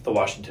against the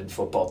Washington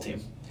football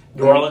team.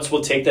 New Orleans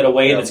will take that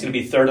away, and it's going to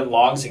be 3rd and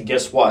longs. And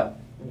guess what?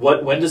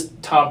 When does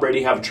Tom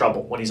Brady have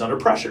trouble? When he's under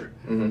pressure.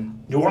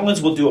 New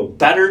Orleans will do a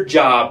better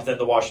job than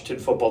the Washington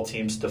football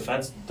team's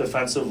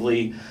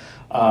defensively,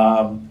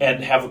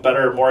 and have a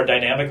better, more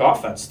dynamic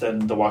offense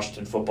than the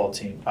Washington football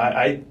team.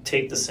 I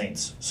take the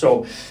Saints.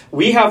 So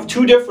we have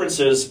 2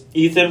 differences,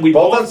 Ethan. We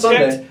both on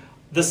Sunday. picked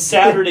the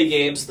Saturday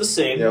games the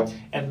same,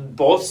 and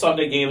both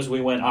Sunday games we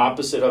went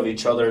opposite of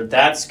each other.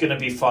 That's going to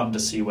be fun to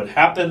see what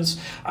happens.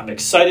 I'm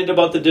excited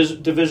about the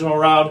divisional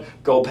round.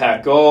 Go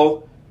Pack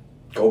Go.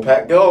 Go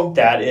Pack Go.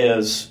 That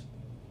is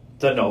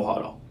the No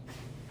Huddle.